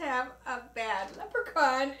Dennis have a bad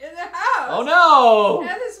leprechaun in the house. Oh no!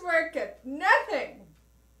 Nothing's working. Nothing.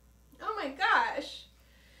 Oh my gosh.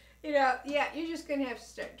 You know, yeah, you're just gonna have to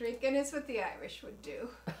start drinking. It's what the Irish would do.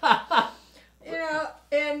 You know,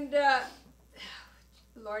 and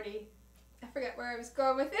Lordy, I forgot where I was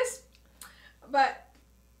going with this, but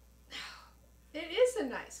it is a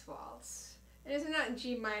nice waltz. It is not in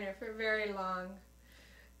G minor for very long.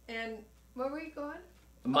 And where were you going?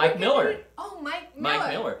 Mike Miller. Oh, Mike Miller.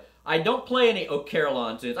 Mike Miller. I don't play any O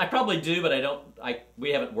Carillon tunes. I probably do, but I don't.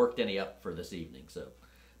 We haven't worked any up for this evening, so.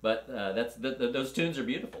 But those tunes are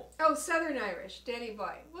beautiful. Oh, Southern Irish, Danny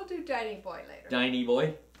Boy. We'll do Danny Boy later. Danny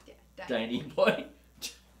Boy. Yeah, Danny Boy.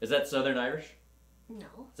 Is that Southern Irish?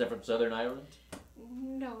 No. Is that from Southern Ireland?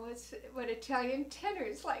 No, it's what Italian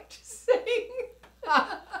tenors like to sing.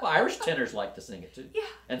 Well, Irish tenors like to sing it too. Yeah.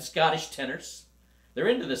 And Scottish tenors. They're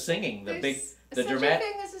into the singing, the dramatic. Such a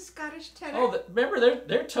thing as a Scottish tenor. Oh, remember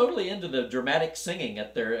they're totally into the dramatic singing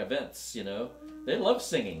at their events. You know, they love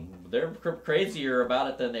singing. They're crazier about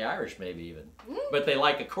it than the Irish, maybe even. But they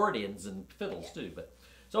like accordions and fiddles too. But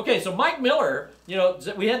so okay, so Mike Miller. You know,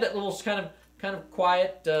 we had that little kind of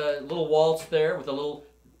quiet little waltz there with a little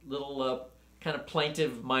kind of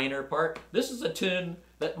plaintive minor part. This is a tune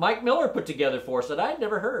that Mike Miller put together for us that I'd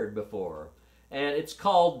never heard before. And it's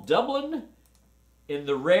called Dublin in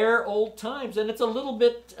the Rare Old Times. And it's a little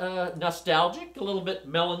bit nostalgic, a little bit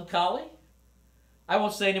melancholy. I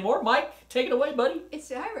won't say anymore. Mike, take it away, buddy.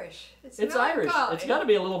 It's Irish. It's Irish. It's got to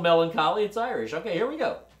be a little melancholy. It's Irish. Okay, here we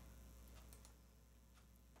go.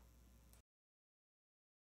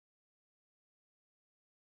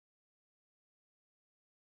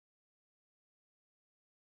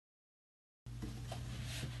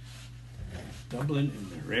 Dublin in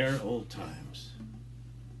the Rare Old Times.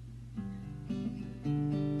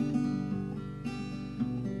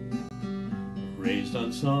 Raised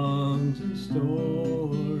on songs and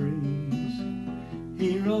stories,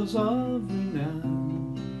 heroes of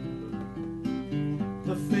renown,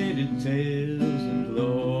 the faded tales and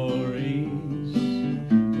glories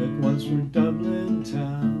that once were Dublin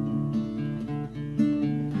town,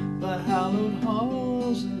 the hallowed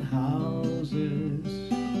halls and houses,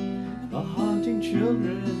 the haunting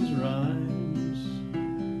children's rhymes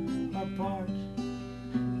are part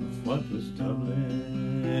of what was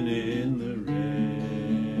Dublin in the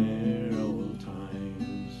rare old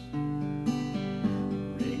times.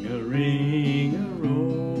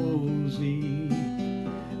 Ring-a-ring-a-rosy,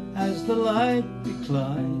 as the light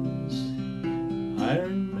declines, I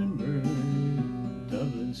remember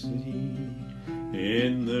Dublin City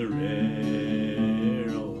in the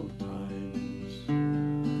rare old times.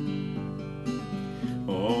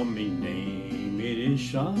 Oh, me name, it is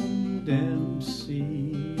Sean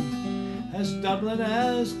Dempsey, as Dublin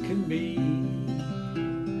as can be,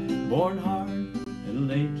 born hard and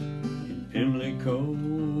late in Pimlico,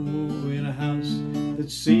 in a house that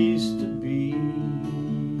ceased to be.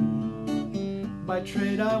 By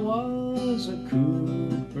trade I was a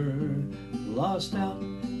cooper, lost out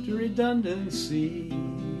to redundancy,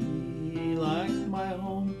 like my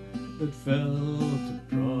home that fell to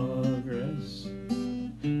progress.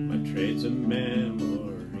 My trade's a memory.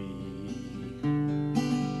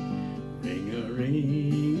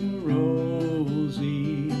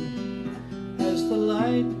 Ring-a-ring-a-rosy, as the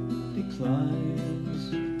light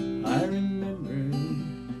declines, I remember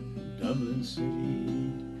Dublin City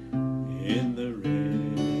in the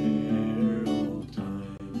rare old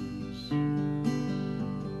times.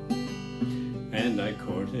 And I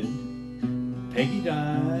courted Peggy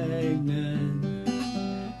Dignan,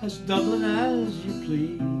 as Dublin as you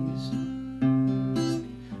please,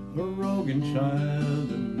 a rogan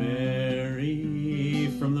child of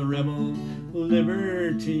Mary from the rebel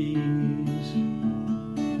liberties.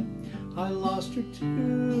 I lost her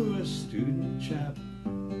to a student chap,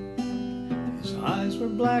 his eyes were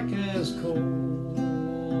black as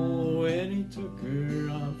coal, when he took her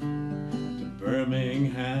off to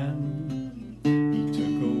Birmingham, he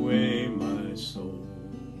took away my soul.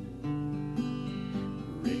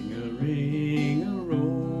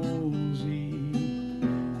 Ring-a-ring-a-rosy,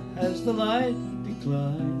 as the light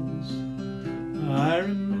declines, I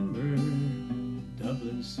remember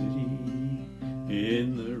Dublin City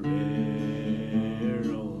in the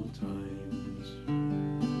rare old times.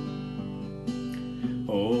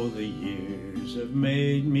 Oh, the years have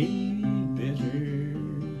made me bitter,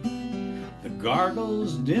 the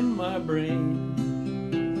gargles dim my brain,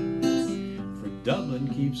 for Dublin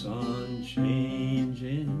keeps on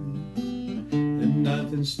changing and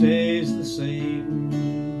nothing stays the same.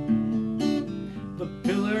 The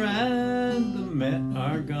Pillar and the Met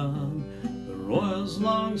are gone, the Royals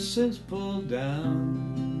long since pulled down,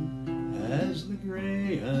 as the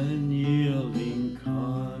grey unyielding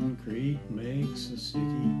concrete makes a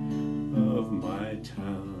city of my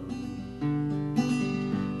town.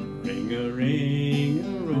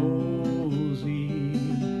 Ring-a-ring-a-rosy,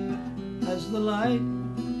 as the light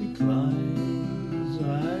declines,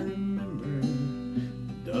 I remember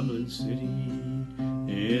Dublin City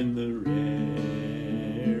in the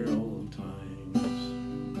rare old times.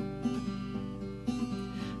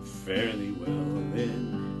 Fare thee well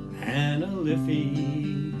then, Anna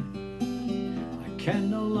Liffey, I can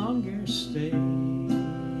no longer stay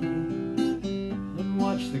and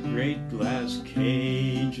watch the great glass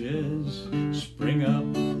cages spring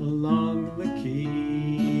up along the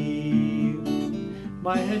quay.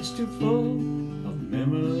 My head's too full of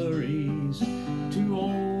memories, too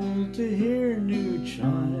old to hear new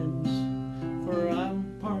chimes, for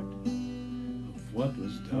I'm part of what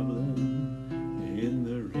was Dublin in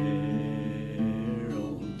the rare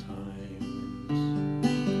old times.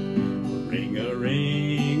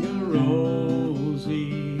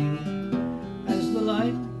 Ring-a-ring-a-rosy, as the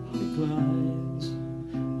light declines,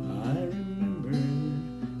 I remember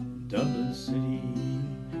Dublin City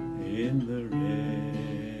in the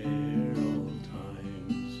rare old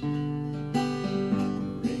times.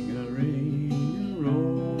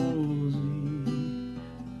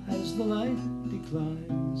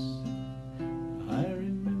 flies. I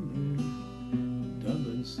remember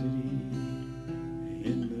Dublin City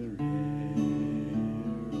in the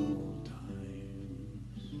rare old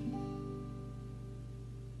times.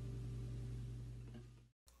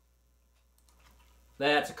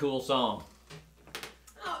 That's a cool song.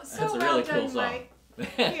 Oh, so That's a well really done, cool song. Mike.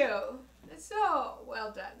 Thank you. It's so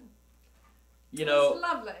well done. You know, It's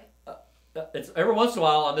lovely. it's every once in a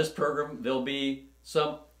while on this program there'll be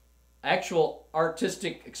some actual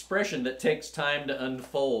artistic expression that takes time to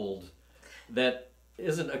unfold that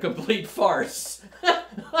isn't a complete farce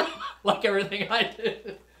like everything I do.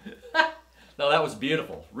 No, that was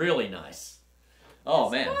beautiful. Really nice. Oh,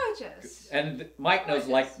 It's man. gorgeous. And Mike knows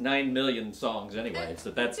like 9 million songs anyway,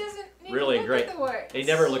 so that's doesn't even really look great. at the words. He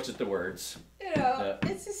never looks at the words. You know,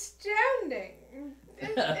 it's astounding.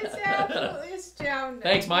 It's absolutely astounding.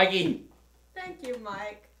 Thanks, Mikey. Thank you,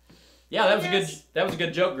 Mike. Yeah, that was Yes. a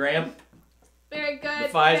good joke, Graham. Very good. The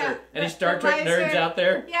visor. Yeah, Any the Star Trek nerds visor. out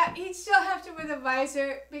there? Yeah, he'd still have to wear the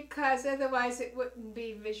visor because otherwise it wouldn't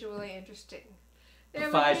be visually interesting. There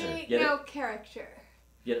would visor, be get no it? character.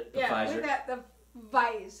 Get it? The Yeah, visor. without the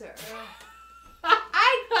visor.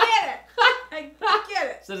 I get it. I get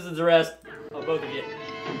it. Citizens arrest. Oh, both of you.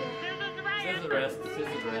 Citizens arrest.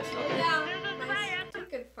 Citizens arrest. Okay. Yeah, my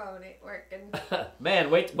stupid phone ain't working. Man,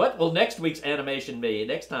 wait. What will next week's animation be?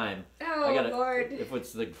 Next time. Oh, Lord. If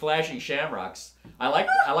it's the flashing shamrocks. I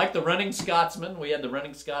like the running Scotsman. We had the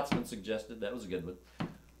running Scotsman suggested. That was a good one.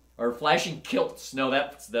 Or flashing kilts. No,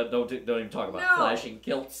 don't even talk about flashing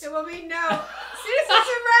kilts. There will be no citizens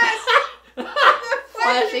arrest. The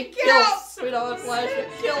Flashing kilts. We don't have flashing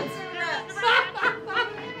Citizens kilts. arrest.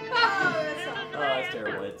 Oh, that's awful. Oh, that's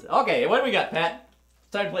terrible. Okay, what do we got, Pat?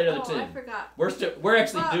 It's time to play another tune. I forgot. We're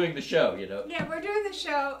actually Well, doing the show, you know. Yeah, we're doing the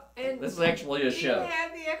show, and This is actually a show. Do you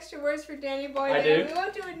have the extra words for Danny Boy? I there? do. We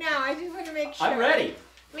won't do it now. I just want to make sure. I'm ready.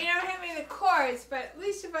 We don't have any of the chords, but at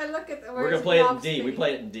least if I look at the words, We're gonna play it in helps D. me. We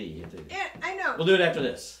play it in D. too. Yeah, I know. We'll do it after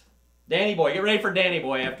this. Danny Boy, get ready for Danny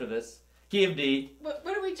Boy after this. Key of D. What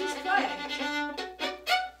did we just play?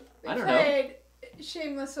 We I don't know. played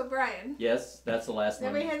Shameless O'Brien. Yes, that's the last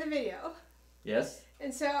Then one. we had the video. Yes.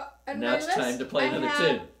 And so on Now my it's list, time to play I another have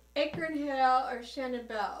tune. Acorn Hill or Shannon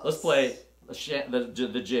Bells. Let's play the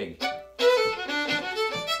jig.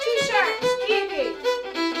 T-shirts, Evie.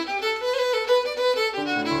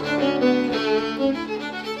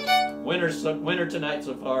 Winner tonight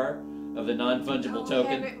so far of the non-fungible I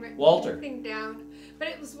haven't token. written Walter. anything down, but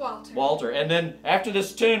it was Walter. Walter. And then after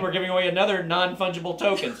this tune, we're giving away another non-fungible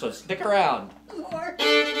token, so stick around. Lord.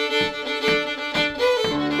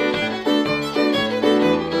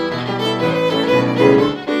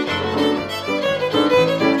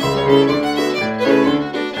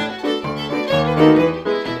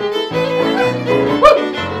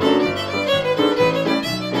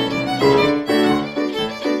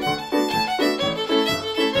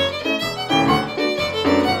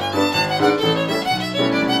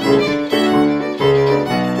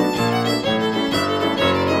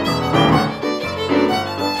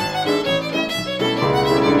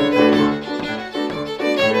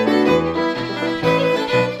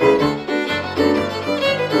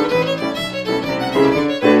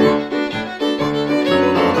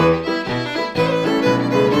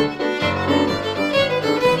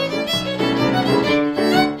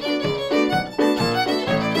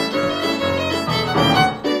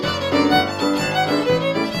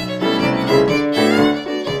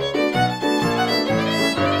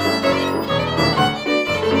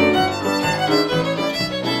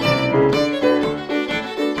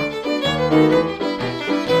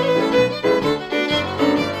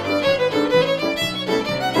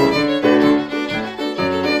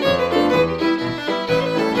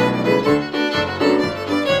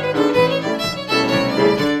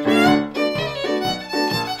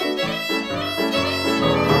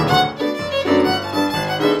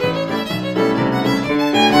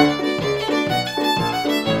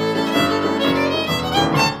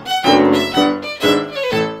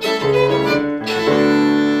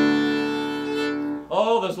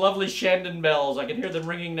 Lovely Shandon bells. I can hear them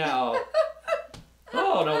ringing now.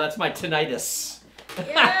 Oh no, that's my tinnitus.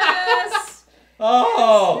 Yes.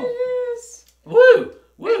 Oh. Yes, it is. Woo!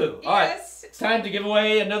 Woo! All right, Yes. it's time to give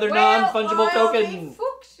away another Well, non-fungible oil token. beef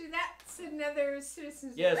folks, that's another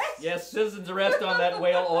citizen's Yes, arrest. yes, citizens arrest on that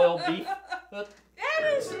whale oil beef. That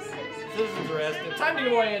is just Citizens arrest. It's time to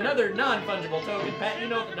give away another non-fungible token. Pat, you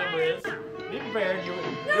know what the number is. Be prepared.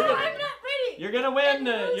 No, I'm not ready. You're gonna win.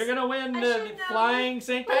 You're gonna win I should know. flying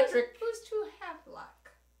St. Patrick. Who's to have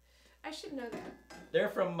luck? I should know that. They're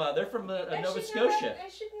from Nova Scotia. I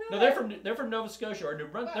should know. No, they're from Nova Scotia or New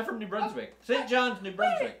Brunswick. They're from New Brunswick. St. John's, New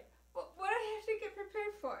Brunswick. What do I have to get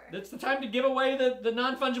prepared for? It's the time to give away the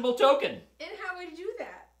non-fungible token. And how would you do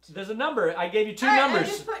that? There's a number. I gave you two All right, numbers.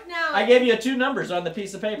 I just put now. I gave you 2 numbers on the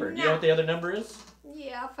piece of paper. Do you know what the other number is?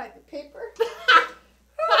 Yeah, I'll find the paper.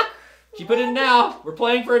 She put in now. We're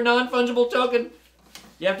playing for a non-fungible token.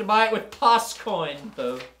 You have to buy it with POS coin,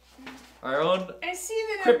 though. Our own I see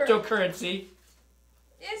the number. cryptocurrency.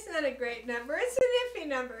 It's not a great number. It's an iffy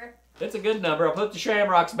number. It's a good number. I'll put the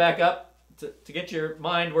shamrocks back up to get your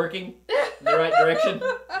mind working in the right direction.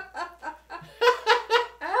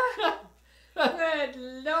 Good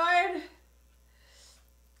Lord.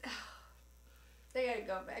 They gotta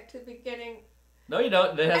go back to the beginning. No, you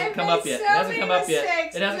don't. It hasn't come up yet. So it hasn't come up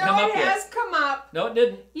yet. It hasn't come up yet. It has come up. No, it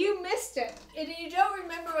didn't. You missed it. And you don't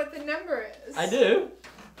remember what the number is. I do.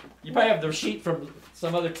 You probably have the sheet from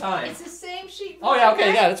some other time. It's the same sheet. Oh, yeah,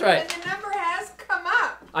 okay, yeah, that's right. And the number has come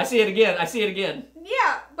up. I see it again. I see it again.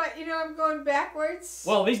 Yeah, but you know I'm going backwards.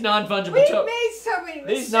 Well, these non-fungible We've tokens. made so many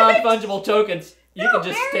mistakes. These non-fungible tokens, you can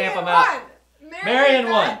just stamp them out. Marion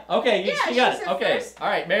won. Okay, Yeah, she got she's it. the Okay. first. All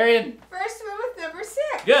right, Marion. First one with number 6.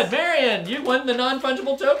 Good, Marion. You won the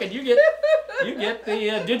non-fungible token. You get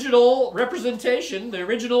the digital representation, the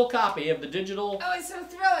original copy of the digital. Oh, it's so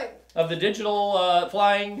thrilling. Of the digital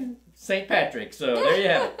flying St. Patrick. So there you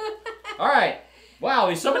have it. All right. Wow,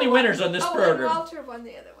 there's so many winners on this program. And Walter won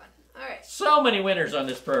the other one. All right. So many winners on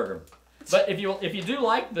this program. But if you do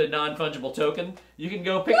like the non-fungible token, you can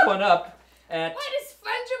go pick one up at. What does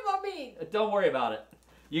fungible mean? Don't worry about it.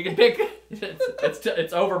 You can pick.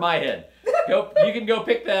 It's over my head. You can go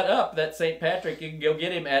pick that up. That St. Patrick. You can go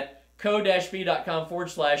get him at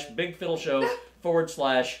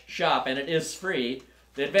co-b.com/bigfiddleshow/shop, and it is free.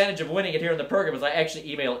 The advantage of winning it here in the program is I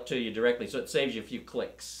actually email it to you directly, so it saves you a few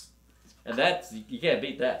clicks, and you can't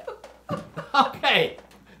beat that. Okay.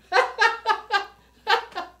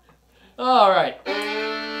 All right.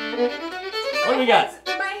 What do we got?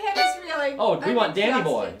 My head is reeling. Oh, we want Danny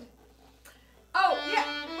Boy. Oh, yeah.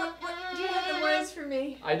 What, do you have the words for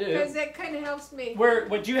me? I do. Because that kind of helps me.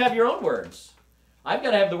 Would you have your own words? I've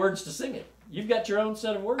got to have the words to sing it. You've got your own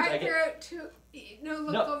set of words. I hear it too. No,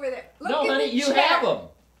 look over there. Look no, in honey, the you chair. have them.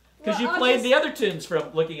 Because Well, you I'll played just- the other tunes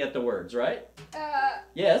from looking at the words, right?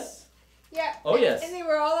 Yes. Yeah. Oh, yes. And they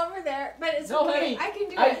were all over there, but it's No, okay. honey, I can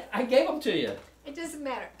do it. I gave them to you. It doesn't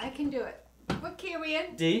matter. I can do it. What key are we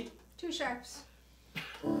in? D. 2 sharps.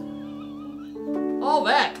 All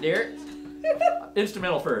that, dear.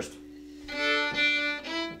 Instrumental first.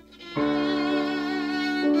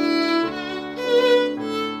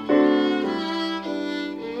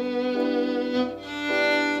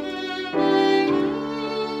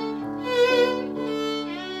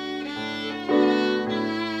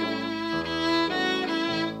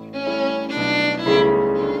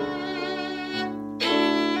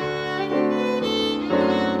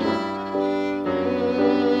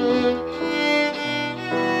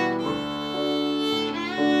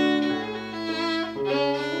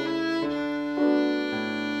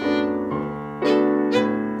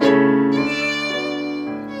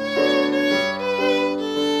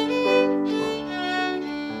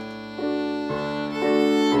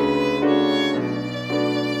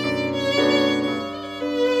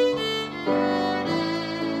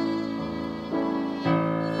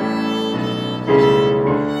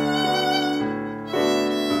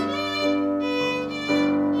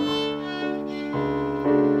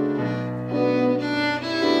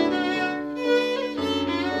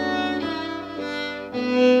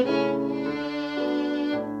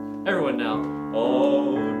 Everyone now.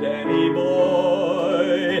 Oh, Danny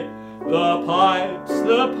boy, the pipes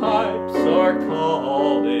are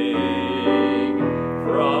calling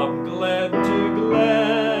from glen to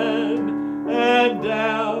glen and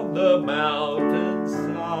down the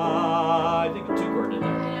mountainside. I think a 2-chord in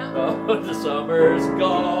there. Oh, the summer's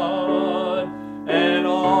gone and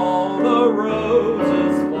all the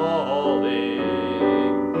roses falling.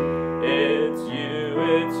 It's you.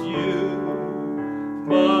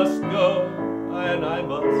 Must go, and I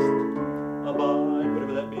must abide,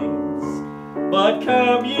 whatever that means. But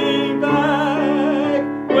come ye back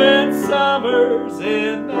when summer's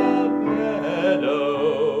in the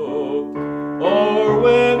meadow, or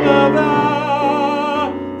when the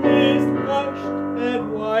valley's hushed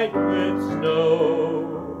and white with snow.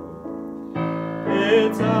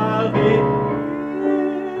 It's I'll be here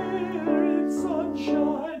in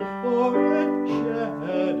sunshine or in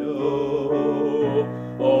shadow.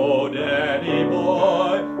 Oh, Danny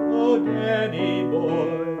boy,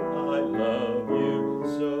 I love you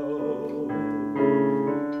so.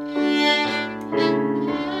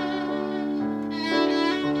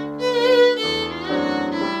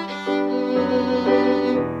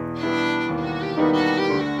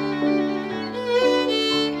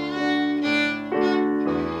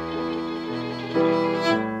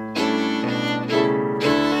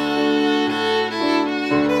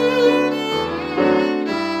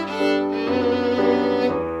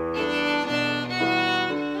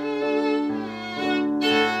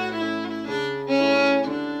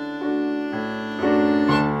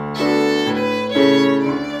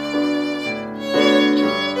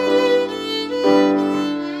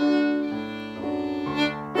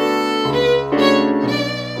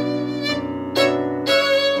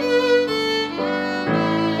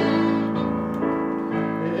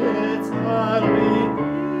 It's I'll be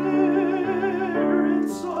here in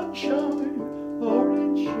sunshine or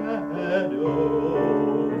in shadow.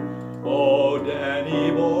 Oh, Danny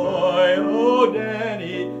boy, oh,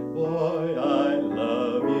 Danny boy, I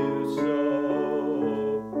love you so.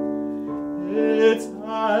 It's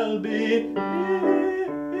I'll be here.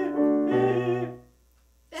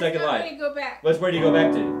 Second line. Where do you go back? Where do you go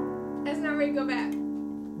back to? That's not where you go back.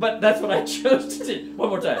 But that's what I chose to do. One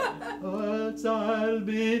more time. But I'll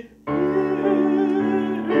be here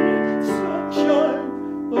in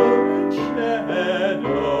sunshine or in shadow.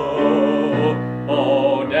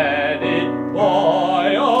 Oh, Daddy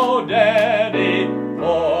boy, oh, Daddy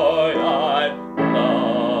boy, I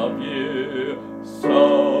love you so.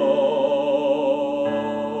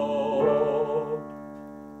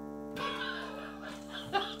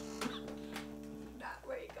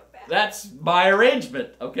 That's my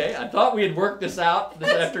arrangement, okay? I thought we had worked this out this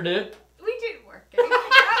afternoon. We did work it.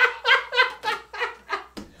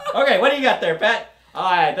 Okay, what do you got there, Pat? All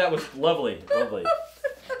right, that was lovely, lovely.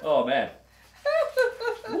 Oh, man.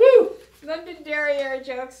 Woo! London Derriere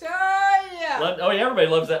jokes. Oh, yeah. Oh, yeah, everybody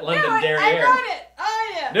loves that London Derriere. I wrote it.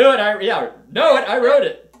 Oh, yeah. Knew it, I wrote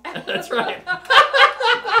it. That's right.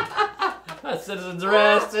 Citizens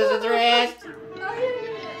arrest, citizens arrest.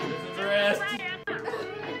 Citizens arrest.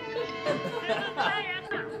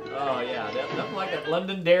 Oh, yeah, nothing like that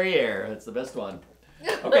London Derriere. That's the best one.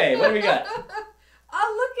 Okay, what do we got?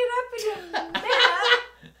 I'll look it up in a minute.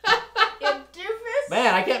 You doofus.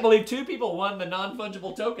 Man, I can't believe 2 people won the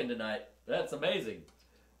non-fungible token tonight. That's amazing.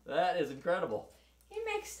 That is incredible. He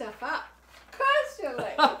makes stuff up.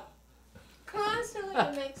 Constantly. Constantly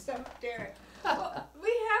he makes stuff up, Derek. Well, we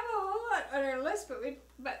have a whole lot on our list, but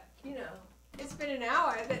you know, it's been an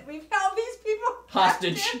hour that we've held these people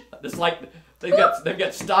hostage. It's like they've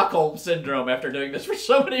got Stockholm syndrome after doing this for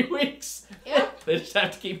so many weeks. Yeah. They just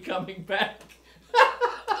have to keep coming back. But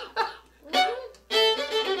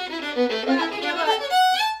you know what?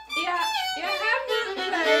 Yeah, you have not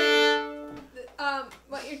played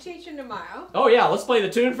what you're teaching tomorrow. Oh yeah, let's play the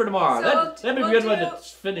tune for tomorrow. So That'd be a good one to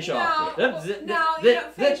finish off with. No, you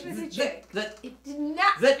don't finish with the jig. You did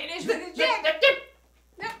not finish with the jig.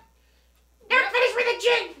 Never finish with a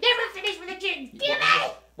jig! Never finish with a jig!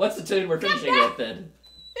 Gimme! What's the tune we're finishing with then?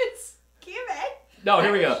 It's gimme. No,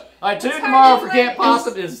 here we go. Alright, tune tomorrow for Camp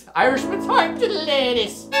Possum is Irishman's Heart to the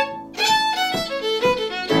Ladies.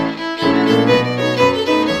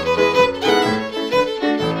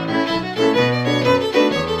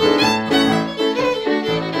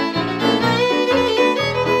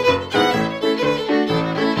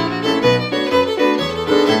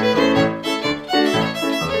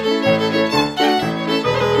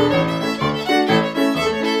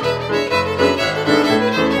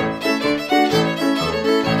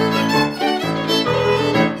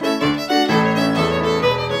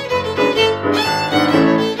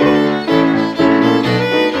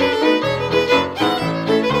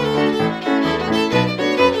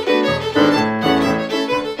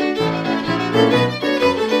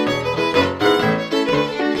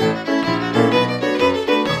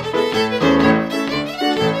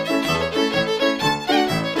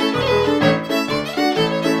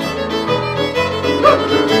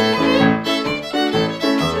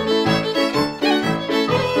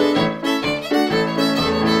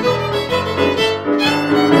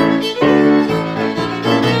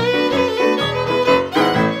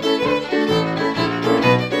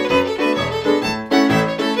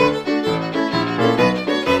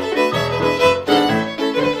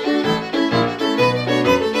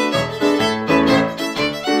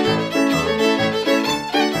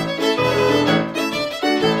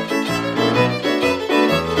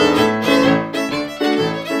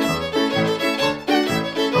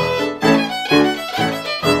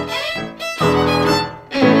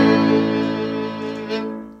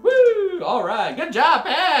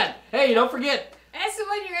 Don't forget. That's the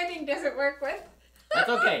one your ending doesn't work with. That's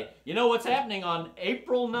okay. You know what's happening on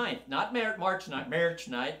April 9th, not March 9th, March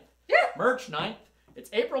 9th. Yeah. March 9th.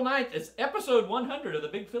 It's April 9th. It's episode 100 of the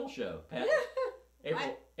Big Fiddle Show, Pat.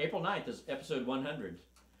 April 9th is episode 100.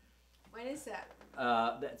 When is that?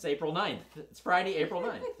 That's April 9th. It's Friday, April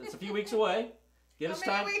 9th. It's a few weeks away. Give us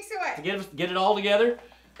time weeks away? to get it all together.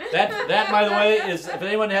 That, by the way, is, if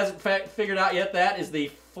anyone hasn't figured out yet, that is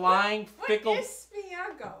the flying fickle. What is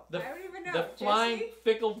Spiago? I don't even know. The flying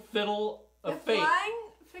fickle fiddle of fate.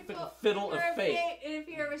 The flying fiddle of fate. And if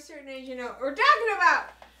you're of a certain age, you know what we're talking about.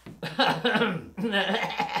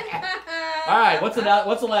 All right, what's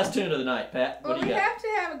the last tune of the night, Pat? What do you got? We have to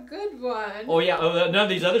have a good one. Oh yeah, none of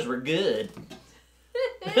these others were good.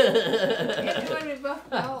 It's one we both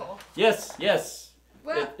know. Yes.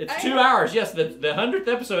 Well, it's 2 hours. Yes, the 100th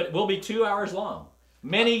episode will be 2 hours long.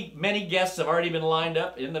 Many guests have already been lined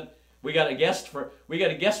up. We got a guest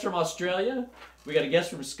from Australia. We got a guest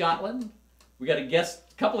from Scotland. We got a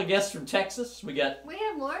couple of guests from Texas. We have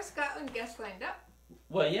more Scotland guests lined up.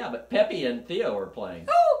 Well, yeah, but Peppy and Theo are playing.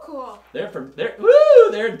 Oh, cool. They're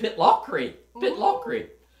in Pitlochry.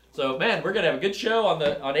 So, man, we're gonna have a good show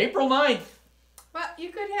on April 9th. Well, you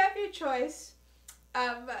could have your choice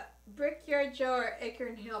of Brickyard Joe or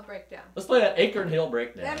Acorn Hill Breakdown. Let's play that Acorn Hill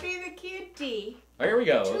Breakdown. That'd be the key of D. Here we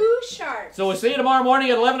go. 2 sharps. So we'll see you tomorrow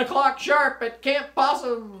morning at 11 o'clock sharp at Camp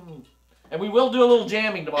Possum. And we will do a little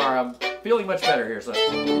jamming tomorrow. I'm feeling much better here, so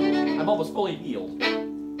I'm almost fully healed.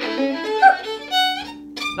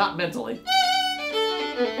 Not mentally.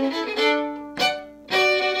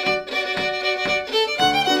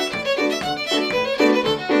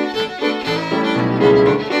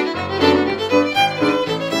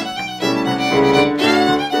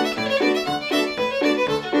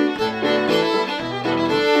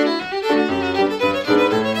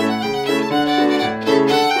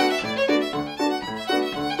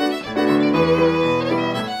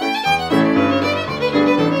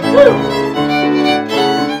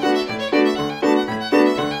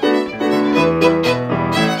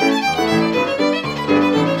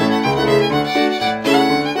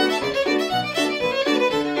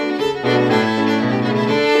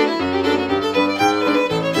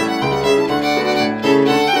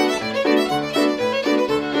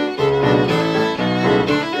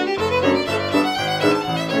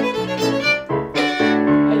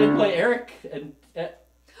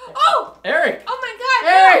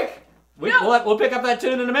 We'll pick up that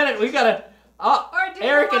tune in a minute. We've got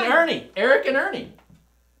Eric and Ernie.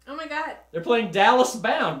 Oh my God. They're playing Dallas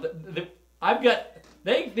Bound.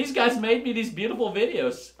 These guys made me these beautiful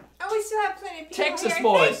videos. Oh, we still have plenty of people Texas here.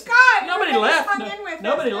 boys. Thank God. Nobody left.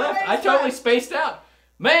 Nobody left. I totally spaced out.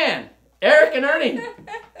 Man, Eric and Ernie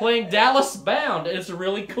playing Dallas Bound. It's a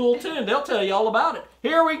really cool tune. They'll tell you all about it.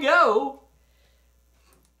 Here we go.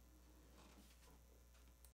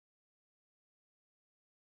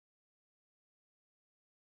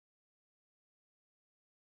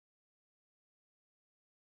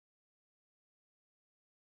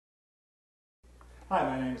 Hi,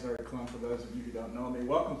 my name is Eric Klum, for those of you who don't know me.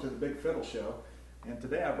 Welcome to the Big Fiddle Show. And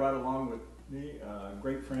today I brought along with me a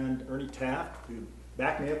great friend, Ernie Taft, who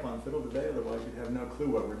backed me up on fiddle today, otherwise you'd have no clue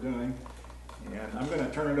what we're doing. And I'm going to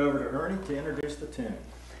turn it over to Ernie to introduce the tune.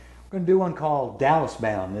 We're going to do one called Dallas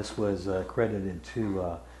Bound. This was credited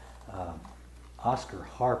to Oscar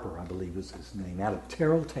Harper, I believe is his name, out of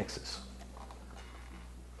Terrell, Texas.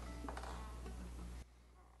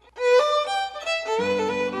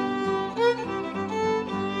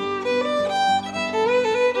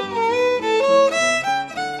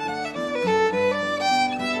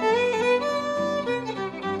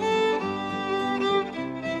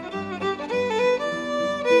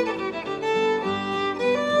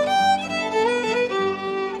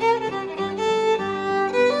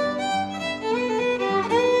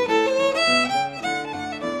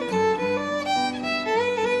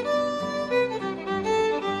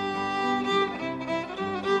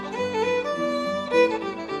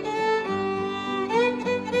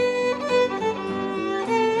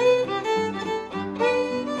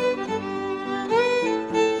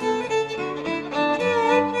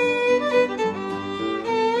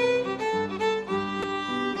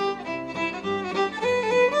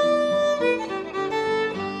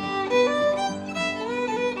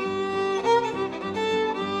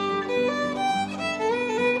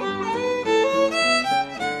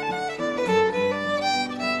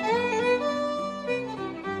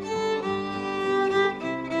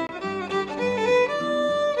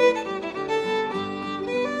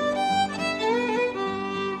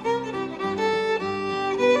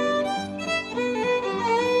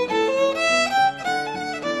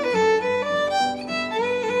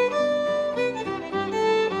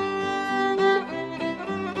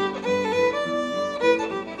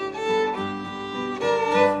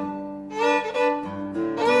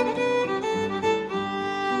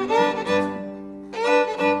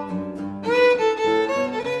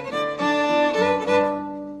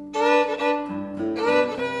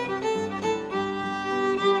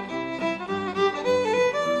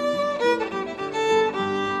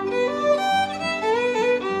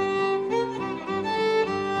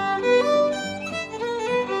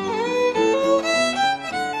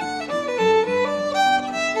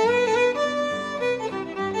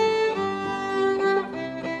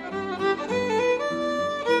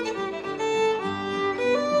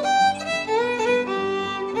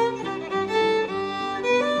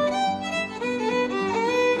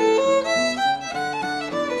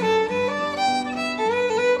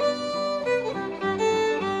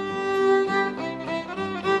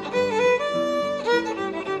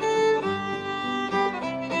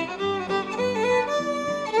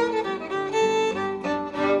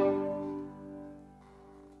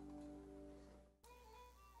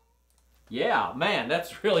 Yeah, man,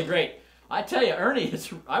 that's really great. I tell you, Ernie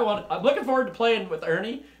is. I'm looking forward to playing with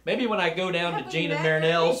Ernie. Maybe when I go down to Gene and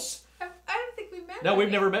Marinelle's. I don't think we met. No, we've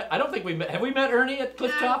never met. I don't think we met. Have we met Ernie at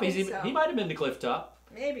Cliff Top? He might have been to Cliff Top.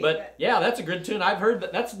 Maybe. But yeah, that's a good tune. I've heard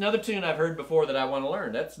that. That's another tune I've heard before that I want to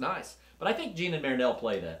learn. That's nice. But I think Gene and Marinelle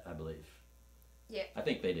play that. I believe. Yeah. I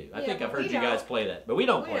think they do. I Yeah, think I've but heard we you guys don't. play that, but we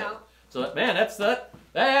don't We play don't. it. So man, that's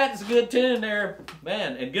a good tune there,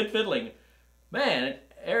 man, and good fiddling, man.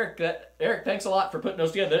 Eric, thanks a lot for putting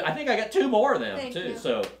those together. I think I got 2 more of them Thank too. you.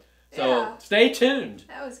 So Yeah. stay tuned.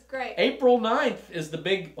 That was great. April 9th is the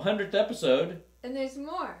big 100th episode. And there's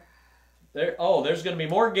more. There's going to be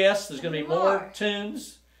more guests. There's going to be more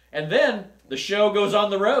tunes, and then the show goes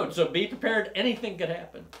on the road. So be prepared. Anything could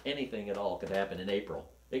happen. Anything at all could happen in April.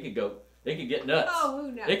 It could go. It could get nuts. Oh,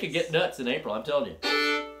 who knows? It could get nuts in April. I'm telling you.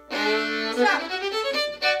 Stop.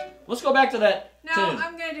 Let's go back to that No, tune.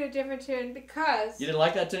 I'm going to do a different tune because You didn't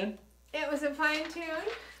like that tune? it was a fine tune,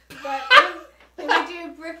 but when we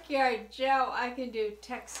do Brickyard Joe, I can do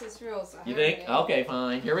Texas Rules. You think? Okay,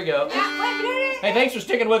 fine. Here we go. Hey, Hey, thanks for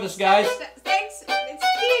sticking with us, guys. Thanks. It's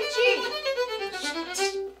P&G.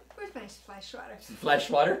 Where's my flash water? Flash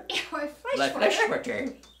water? My Flash flash water.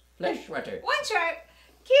 water. Flash water. One chart.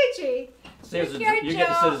 Q&G. Citizens, Brickyard you're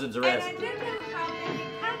getting Joe, citizens arrest. And I don't know how many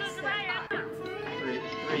cups there are.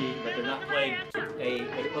 Three, but they're not playing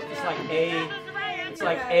it's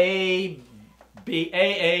like A, B,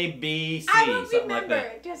 C, I don't something remember. like that.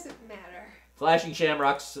 It doesn't matter. Flashing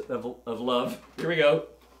Shamrocks of Love. Here we go.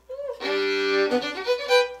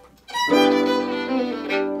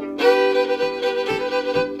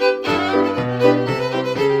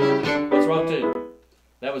 What's wrong too?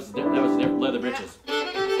 That was Leather Britches. There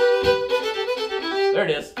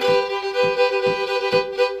it is.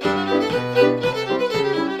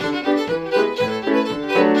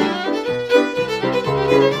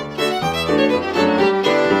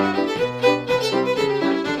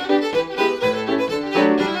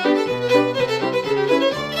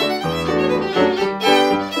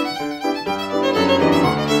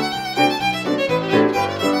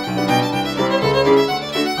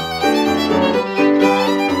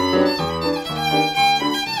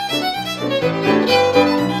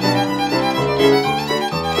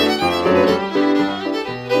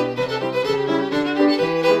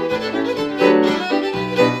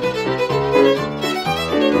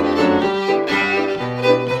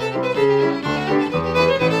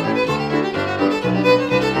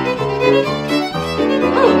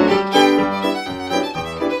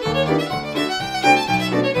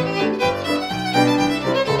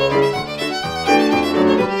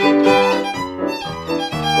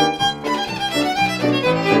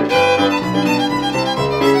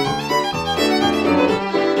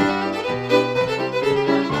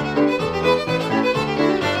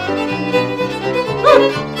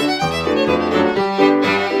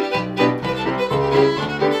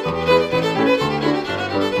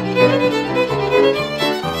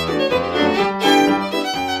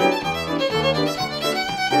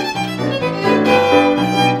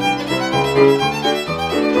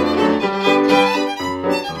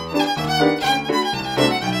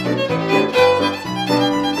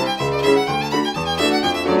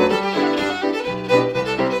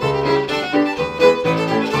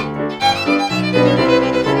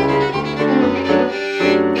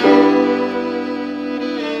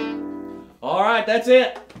 That's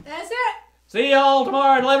it. That's it. See y'all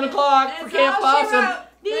tomorrow at 11 o'clock for Camp Possum.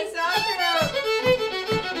 That's all she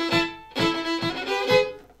wrote.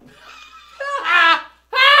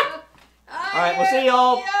 All right, we'll see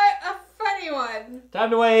y'all. You're a funny one. Time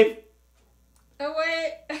to wave. Oh,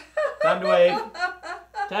 wait. Time to wave.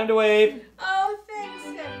 Time to wave. Oh, thanks,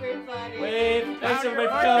 everybody. Wave. Thanks, everybody,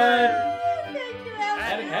 for coming. Thank you,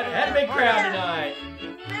 Had a big crowd tonight.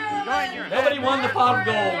 Nobody won the pot of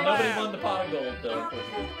gold. Nobody won the pot of gold, though.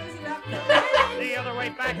 The other way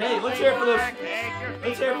back. Hey, let's hear it for those.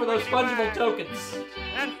 Let's hear it for those fungible tokens.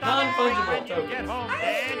 Non-fungible tokens.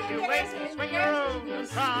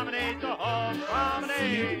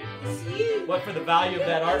 What, for the value of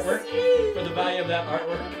that artwork? For the value of that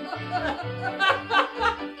artwork?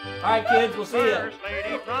 All right, kids, we'll see you.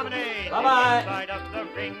 Bye-bye. Side of the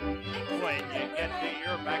ring. When you get to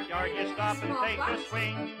your backyard, you stop and take a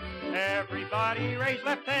swing. Everybody raise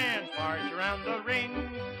left hands, march around the ring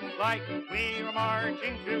like we were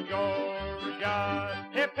marching to Georgia.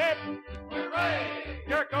 Hip hip, hooray!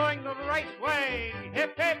 You're going the right way.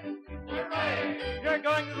 Hip hip, hooray! You're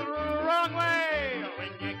going the wrong way. When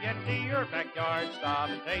you get to your backyard, stop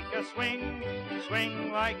and take a swing.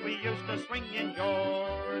 Swing like we used to swing in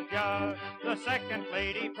Georgia. The second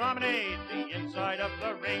lady promenade, the inside of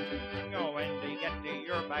the ring. Oh, when we get to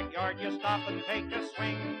your backyard, you stop and take a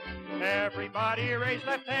swing. Everybody raise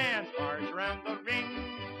left hands, march around the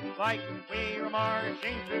ring like we were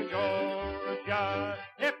marching through Georgia.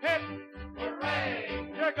 Hip, hip, hooray!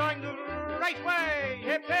 You're going the right way.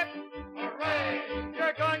 Hip, hip, hooray!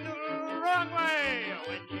 You're going the wrong way.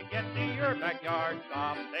 When you get to your backyard,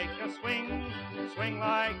 stop, take a swing. Swing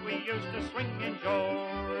like we used to swing in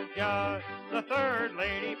Georgia. The third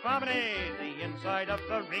lady promenade, the inside of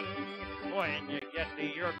the ring. When you get to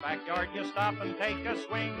your backyard, you stop and take a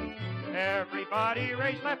swing. Everybody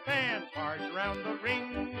raise left hands, march around the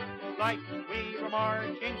ring like we were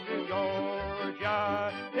marching through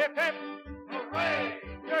Georgia. Hip, hip, hooray!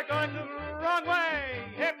 You're going the wrong way.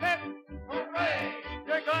 Hip, hip, hooray!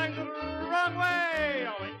 You're going the wrong way.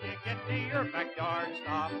 Oh, when you get to your backyard,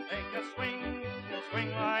 stop and take a swing.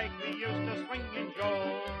 Swing like we used to swing in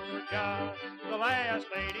Georgia. The last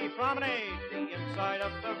lady promenade, the inside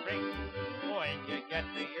of the ring. When you get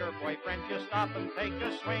to your boyfriend, you stop and take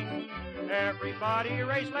a swing. Everybody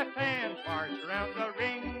raise left hands, march around the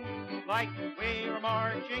ring like we were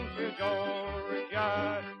marching through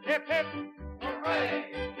Georgia. Hip, hip, hooray!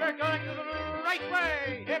 You're going the right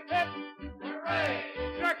way. Hip, hip, hooray!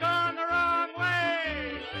 You're going the wrong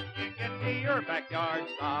way. When you get to your backyard,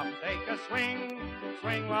 stop and take a swing.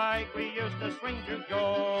 Swing like we used to swing through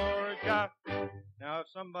Georgia. Now, if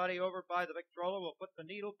somebody over by the Victrola will put the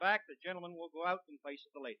needle back, the gentleman will go out in place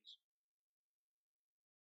of the ladies.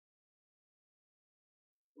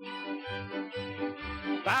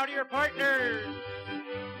 Bow to your partners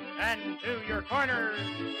and to your corners.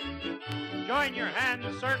 Join your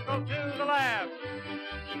hands, circle to the left.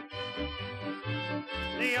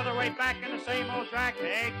 The other way back in the same old track.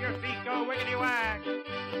 Make your feet go wiggity-whack.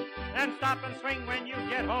 And stop and swing when you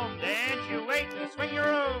get home. Dance, you wait and swing your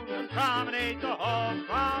own. And promenade the whole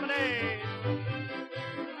promenade.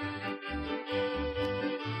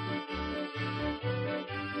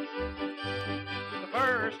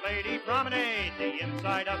 First lady promenade, the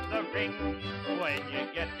inside of the ring. When you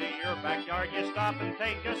get to your backyard, you stop and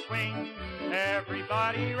take a swing.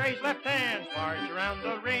 Everybody raise left hands, march around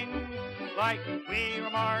the ring like we were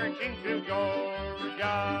marching through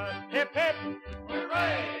Georgia. Hip, hip,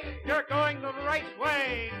 hooray! You're going the right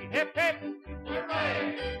way. Hip, hip,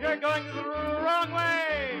 hooray! You're going the wrong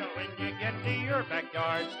way. When you get to your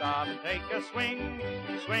backyard, stop and take a swing.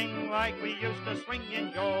 Swing like we used to swing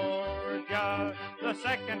in Georgia. The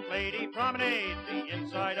second lady promenade, the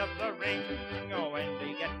inside of the ring. Oh, when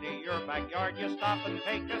we get to your backyard, you stop and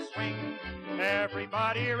take a swing.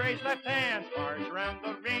 Everybody raise left hands, march around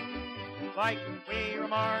the ring like we were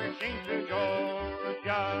marching through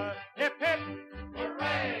Georgia. Hip, hip,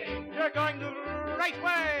 hooray! You're going the right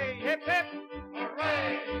way. Hip, hip,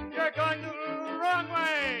 hooray! You're going the wrong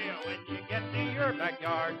way. When you get to your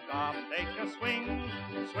backyard, stop, take a swing.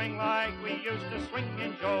 Swing like we used to swing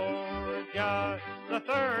in Georgia. The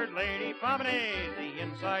third lady promenade, the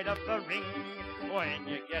inside of the ring. When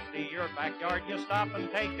you get to your backyard, you stop and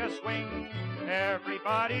take a swing.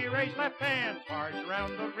 Everybody raise left hands, march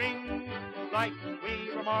around the ring like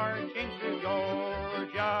we were marching through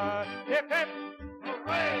Georgia. Hip, hip,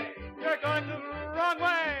 hooray! You're going the wrong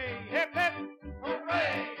way. Hip, hip,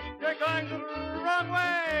 hooray! You're going the wrong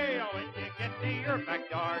way. Oh, when you get to your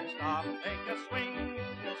backyard, stop and take a swing.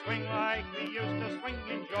 Swing like we used to swing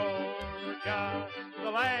in Georgia. The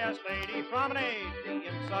last lady promenade, the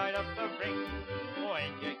inside of the ring.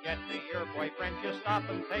 When you get to your boyfriend, you stop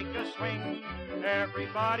and take a swing.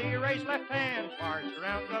 Everybody raise left hands, march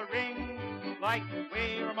around the ring like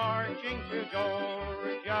we were marching through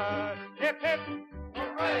Georgia. Hip, hip,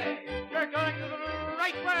 hooray! You're going the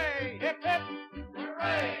right way. Hip, hip,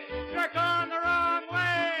 hooray! You're going the wrong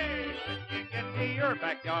way. When you get to your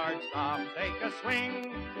backyard, stop and take a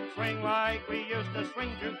swing. Swing like we used to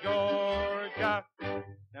swing through Georgia.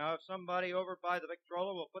 Now, if somebody over by the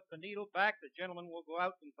Victrola will put the needle back, the gentleman will go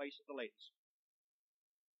out in place of the ladies.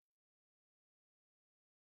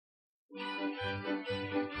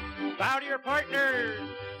 Bow to your partners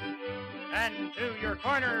and to your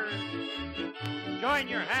corners. Join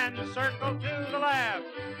your hands, circle to the left.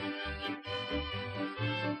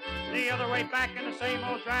 The other way back in the same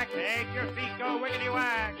old track. Make your feet go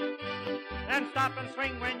wiggity-whack. And stop and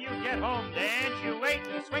swing when you get home. Dance, you wait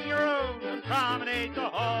and swing your own. And promenade the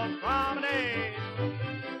whole promenade.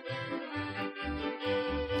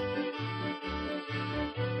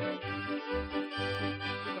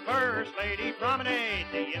 The first First Lady Promenade,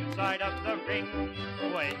 the inside of the ring.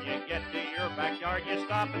 When you get to your backyard, you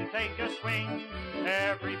stop and take a swing.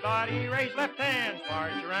 Everybody raise left hands,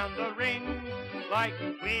 march around the ring, like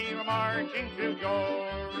we were marching to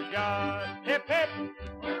Georgia. Hip, hip,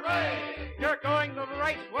 hooray! You're going the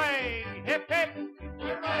right way. Hip, hip,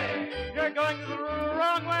 hooray! You're going the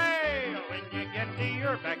wrong way. When you get to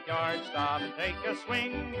your backyard, stop and take a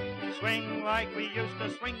swing. Swing like we used to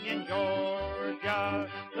swing in Georgia.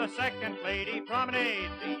 The Second Lady Promenade,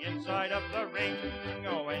 the inside of the ring.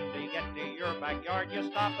 Oh, when you get to your backyard, you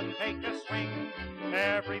stop and take a swing.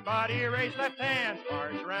 Everybody raise left hands,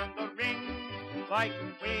 march around the ring, like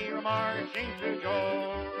we were marching to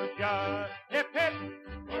Georgia. Hip, hip,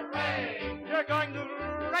 hooray! You're going the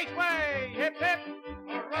right way. Hip, hip,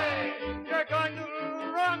 hooray! You're going the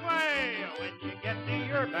wrong way. When you get to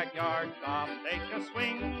your backyard, stop, take a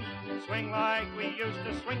swing. Swing like we used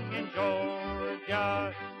to swing in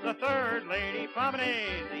Georgia. The Third Lady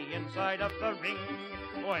Promenade, the inside of the ring.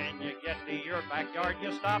 When you get to your backyard,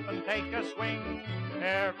 you stop and take a swing.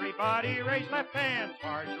 Everybody raise left hands,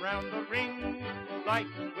 march around the ring, like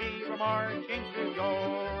we were marching to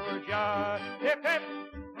Georgia. Hip, hip,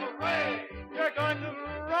 hooray! You're going the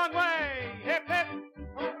wrong way. Hip, hip,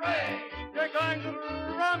 hooray! You're going the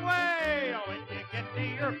wrong way. When you get to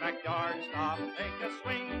your backyard, stop and take a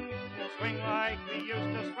swing. Swing like we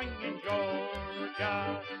used to swing in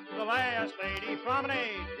Georgia. The Last Lady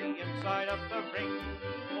Promenade, the inside of the ring.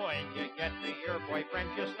 When you get to your boyfriend,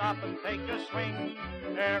 you stop and take a swing.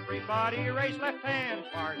 Everybody raise left hands,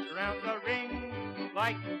 march around the ring,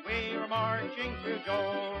 like we were marching to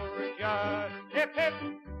Georgia. Hip, hip,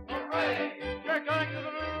 hooray! You're going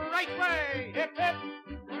the right way. Hip, hip,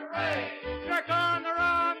 hooray! You're going the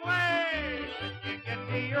wrong way. When you get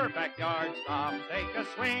to your backyard, stop and take a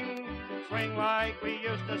swing. Swing like we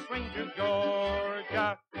used to swing to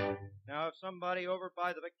Georgia. Now, if somebody over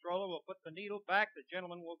by the Victrola will put the needle back, the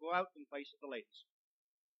gentleman will go out in place of the ladies.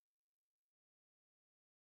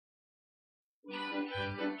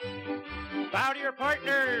 Bow to your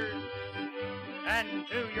partners and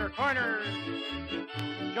to your corners.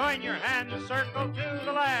 Join your hands, circle to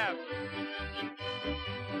the left.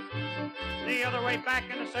 The other way back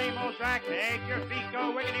in the same old track. Make your feet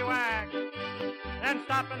go wiggity-whack. Then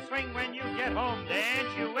stop and swing when you get home. Dance,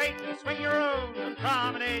 you wait and swing your own. And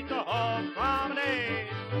promenade the whole promenade.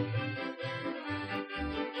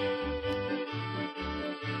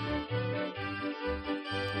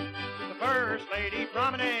 The First Lady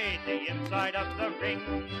Promenade, the inside of the ring.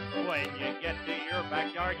 When you get to your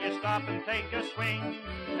backyard, you stop and take a swing.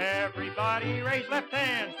 Everybody raise left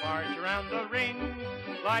hands, march around the ring,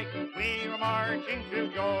 like we were marching to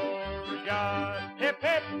Georgia. Hip,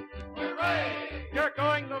 hip, hooray! You're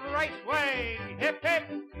going the right way. Hip, hip,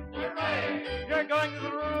 hooray! You're going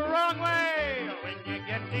the wrong way. When you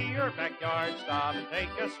get to your backyard, stop and take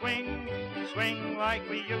a swing. Swing like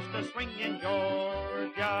we used to swing in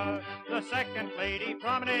Georgia. The Second Lady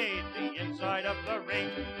Promenade, the inside of the ring.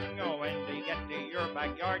 Oh, when you get to your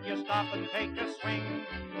backyard, you stop and take a swing.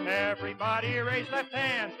 Everybody raise left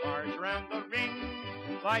hands, march around the ring,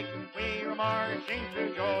 like we were marching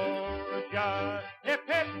to Georgia. Hip,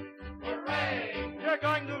 hip, hooray! You're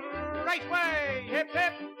going the right way. Hip,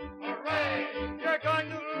 hip, hooray! You're going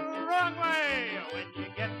the wrong way. When you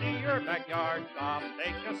get to your backyard, stop,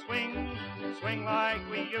 take a swing. Swing like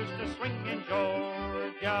we used to swing in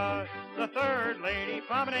Georgia. The Third Lady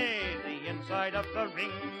Promenade, the inside of the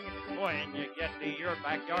ring. When you get to your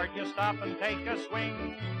backyard, you stop and take a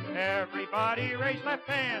swing. Everybody raise left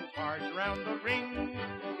hands, march around the ring,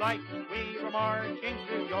 like we were marching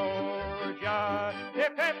to Georgia.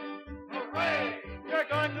 Hip, hip, hooray! You're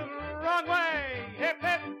going the wrong way. Hip,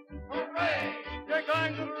 hip, hooray! You're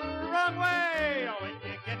going the wrong way. When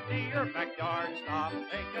you get to your backyard, stop and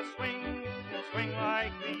take a swing. Swing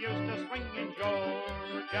like we used to swing in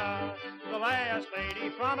Georgia. The Last Lady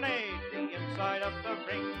Promenade, the inside of the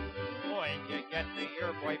ring. When you get to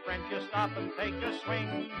your boyfriend, you stop and take a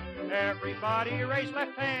swing. Everybody raise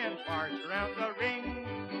left hands, march around the ring,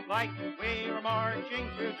 like we were marching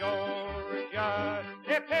to Georgia.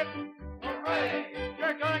 Hip, hip, hooray!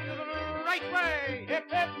 You're going the right way. Hip,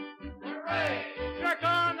 hip, hooray! You're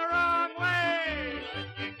going the wrong way.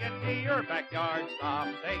 When you get to your backyard, stop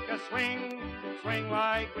and take a swing. Swing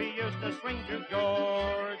like we used to swing to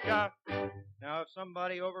Georgia. Now, if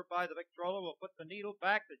somebody over by the Victrola will put the needle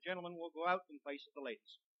back, the gentleman will go out in place of the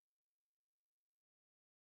ladies.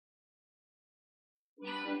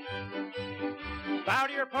 Bow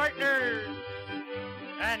to your partners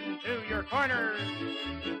and to your corners.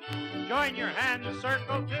 Join your hands,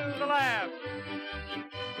 circle to the left.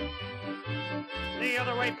 The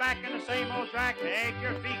other way back in the same old track, make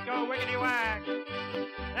your feet go wiggity-whack.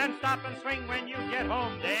 And stop and swing when you get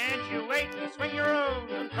home, dance, you wait, and swing your own,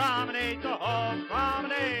 and promenade the whole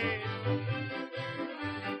promenade.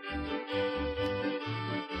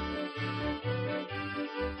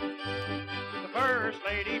 First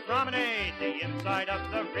lady promenade, the inside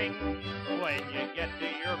of the ring. When you get to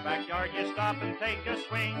your backyard, you stop and take a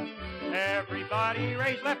swing. Everybody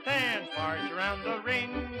raise left hands, march around the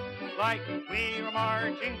ring, like we were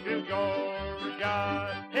marching to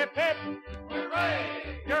Georgia. Hip, hip,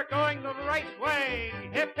 hooray! You're going the right way.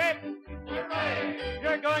 Hip, hip, hooray!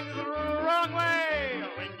 You're going the wrong way.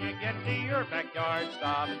 When you get to your backyard,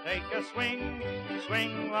 stop and take a swing.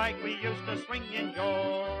 Swing like we used to swing in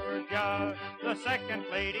Georgia. The second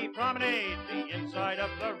lady promenade, the inside of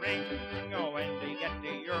the ring. Oh, when you get to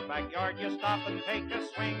your backyard, you stop and take a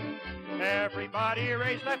swing. Everybody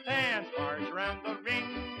raise left hands, march around the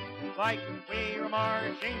ring, like we were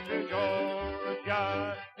marching to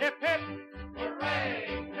Georgia. Hip, hip,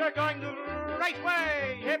 hooray! You're going the right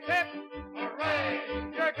way. Hip, hip, hooray!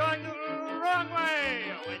 You're going the wrong way.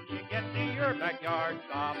 When you get to your backyard,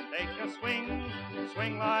 stop, take a swing.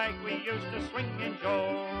 Swing like we used to swing in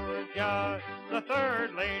Georgia. The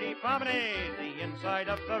third lady promenade, the inside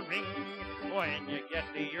of the ring. When you get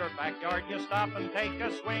to your backyard, you stop and take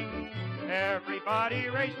a swing. Everybody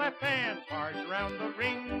raise left hands, march around the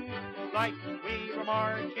ring, like we were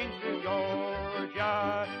marching to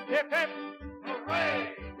Georgia. Hip, hip,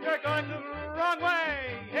 hooray! You're going the wrong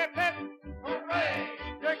way. Hip, hip, hooray!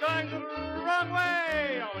 You're going the wrong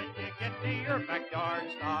way. When you get to your backyard,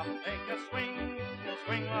 stop, take a swing.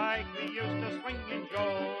 Swing like we used to swing in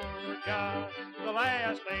Georgia. The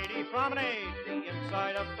last lady promenade, the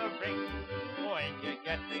inside of the ring. When you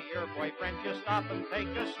get to your boyfriend, you stop and take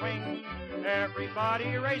a swing.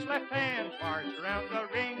 Everybody raise left hands, march around the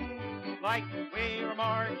ring, like we were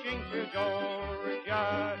marching to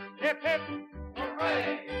Georgia. Hip, hip,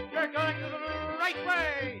 hooray! You're going the right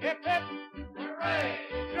way. Hip, hip, hooray!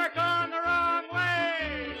 You're going the wrong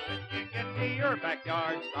way. When you get to your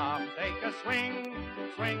backyard, stop, take a swing.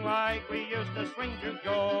 Swing like we used to swing to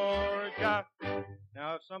Georgia.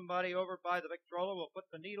 Now, if somebody over by the Victrola will put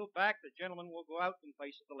the needle back, the gentleman will go out in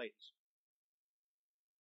place of the ladies.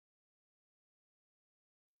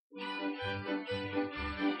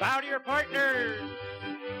 Bow to your partners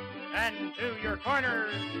and to your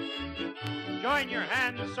corners. Join your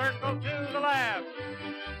hands, circle to the left.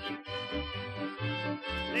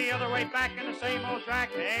 The other way back in the same old track,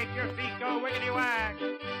 make your feet go wiggity-whack.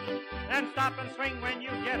 And stop and swing when you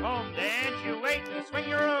get home, dance, you wait, and swing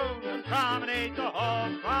your own, and promenade the whole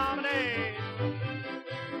promenade.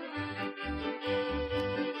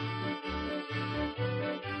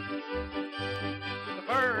 The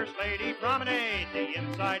first lady promenade, the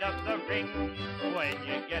inside of the ring. When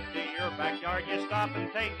you get to your backyard, you stop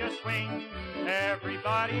and take a swing.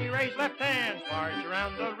 Everybody raise left hands, march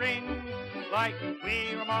around the ring, like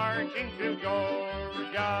we were marching to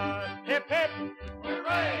Georgia. Hip, hip,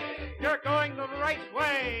 hooray! You're going the right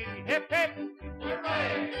way. Hip, hip,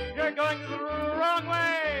 hooray! You're going the wrong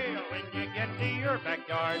way. When you get to your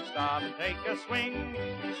backyard, stop and take a swing.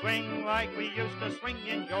 Swing like we used to swing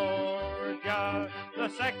in Georgia. The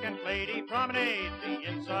second lady promenade, the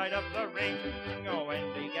inside of the ring. Oh, when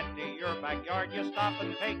you get to your backyard, you stop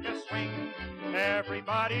and take a swing.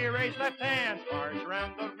 Everybody raise left hands, march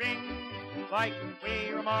around the ring, like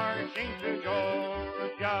we were marching to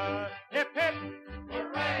Georgia. Hip, hip,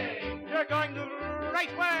 hooray! You're going the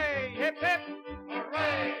right way. Hip, hip,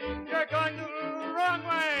 hooray! You're going the wrong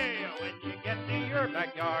way. When you get to your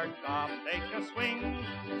backyard, stop, take a swing.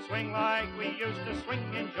 Swing like we used to swing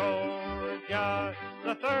in Georgia.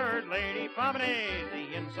 The third lady promenade,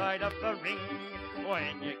 the inside of the ring.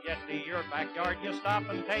 When you get to your backyard, you stop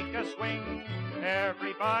and take a swing.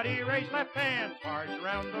 Everybody raise left hands, march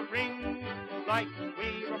around the ring, like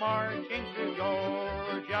we were marching to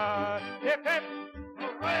Georgia. Hip, hip,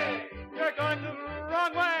 hooray! You're going the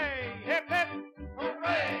wrong way. Hip, hip,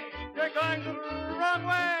 hooray! You're going the wrong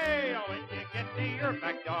way. When you get to your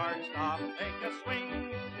backyard, stop, take a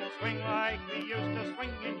swing. Swing like we used to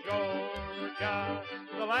swing in Georgia.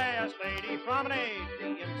 The last lady promenade,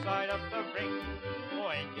 the inside of the ring.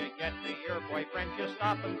 When you get to your boyfriend, you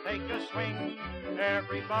stop and take a swing.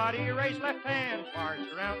 Everybody raise left hands, march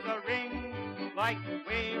around the ring, like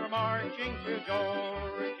we were marching to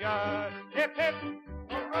Georgia. Hip, hip,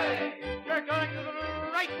 hooray! You're going the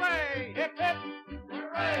right way. Hip, hip,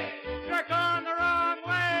 hooray! You're going the wrong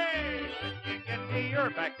way. When you get to your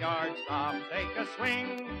backyard, stop, take a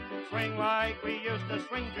swing. Swing like we used to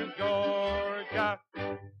swing to Georgia.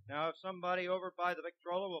 Now, Now, if somebody over by the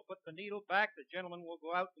Victrola will put the needle back, the gentleman will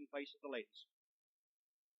go out in place of the ladies.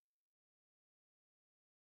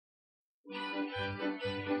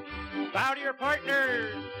 Bow to your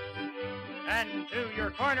partners and to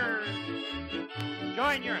your corners.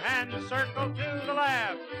 Join your hands, circle to the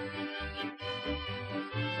left.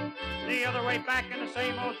 The other way back in the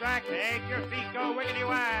same old track. Make your feet go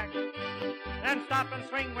wiggity-whack. And stop and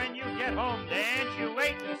swing when you get home. Dance, you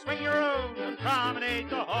wait and swing your own. And promenade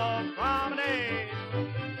the whole promenade.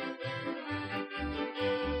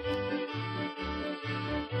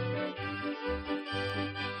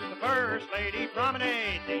 First lady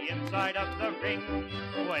promenade, the inside of the ring.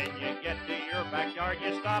 When you get to your backyard,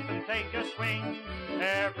 you stop and take a swing.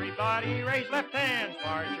 Everybody raise left hands,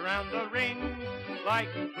 march around the ring. Like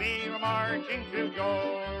we were marching to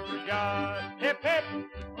Georgia. Hip, hip,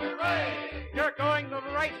 hooray! You're going the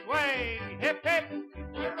right way. Hip, hip,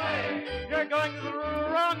 hooray! You're going the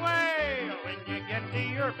wrong way. When you get to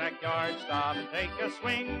your backyard, stop and take a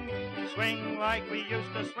swing. Swing like we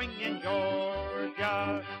used to swing in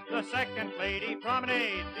Georgia. The second lady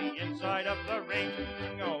promenade, the inside of the ring.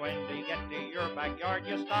 Oh, when you get to your backyard,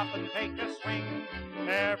 you stop and take a swing.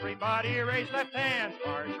 Everybody raise left hands,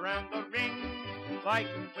 march around the ring. Like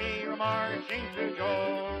we were marching to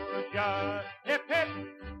Georgia. Hip, hip,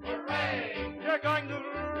 hooray! You're going the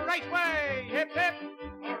right way. Hip, hip,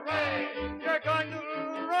 hooray! You're going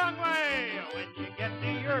the wrong way. When you get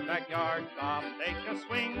to your backyard, stop, take a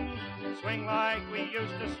swing. Swing like we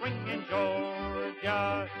used to swing in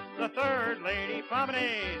Georgia. The third lady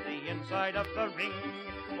promenade, the inside of the ring.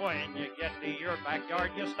 When you get to your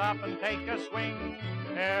backyard, you stop and take a swing.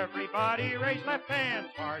 Everybody raise left hands,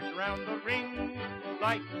 march around the ring.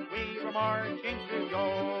 Like we were marching through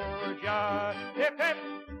Georgia. Hip, hip,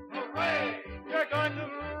 hooray! You're going the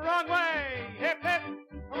wrong way. Hip, hip,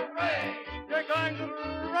 hooray! You're going the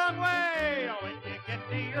wrong way. When you get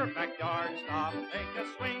to your backyard, stop and take a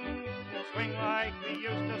swing. Swing like we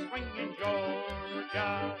used to swing in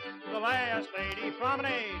Georgia. The last lady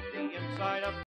promenade, the inside of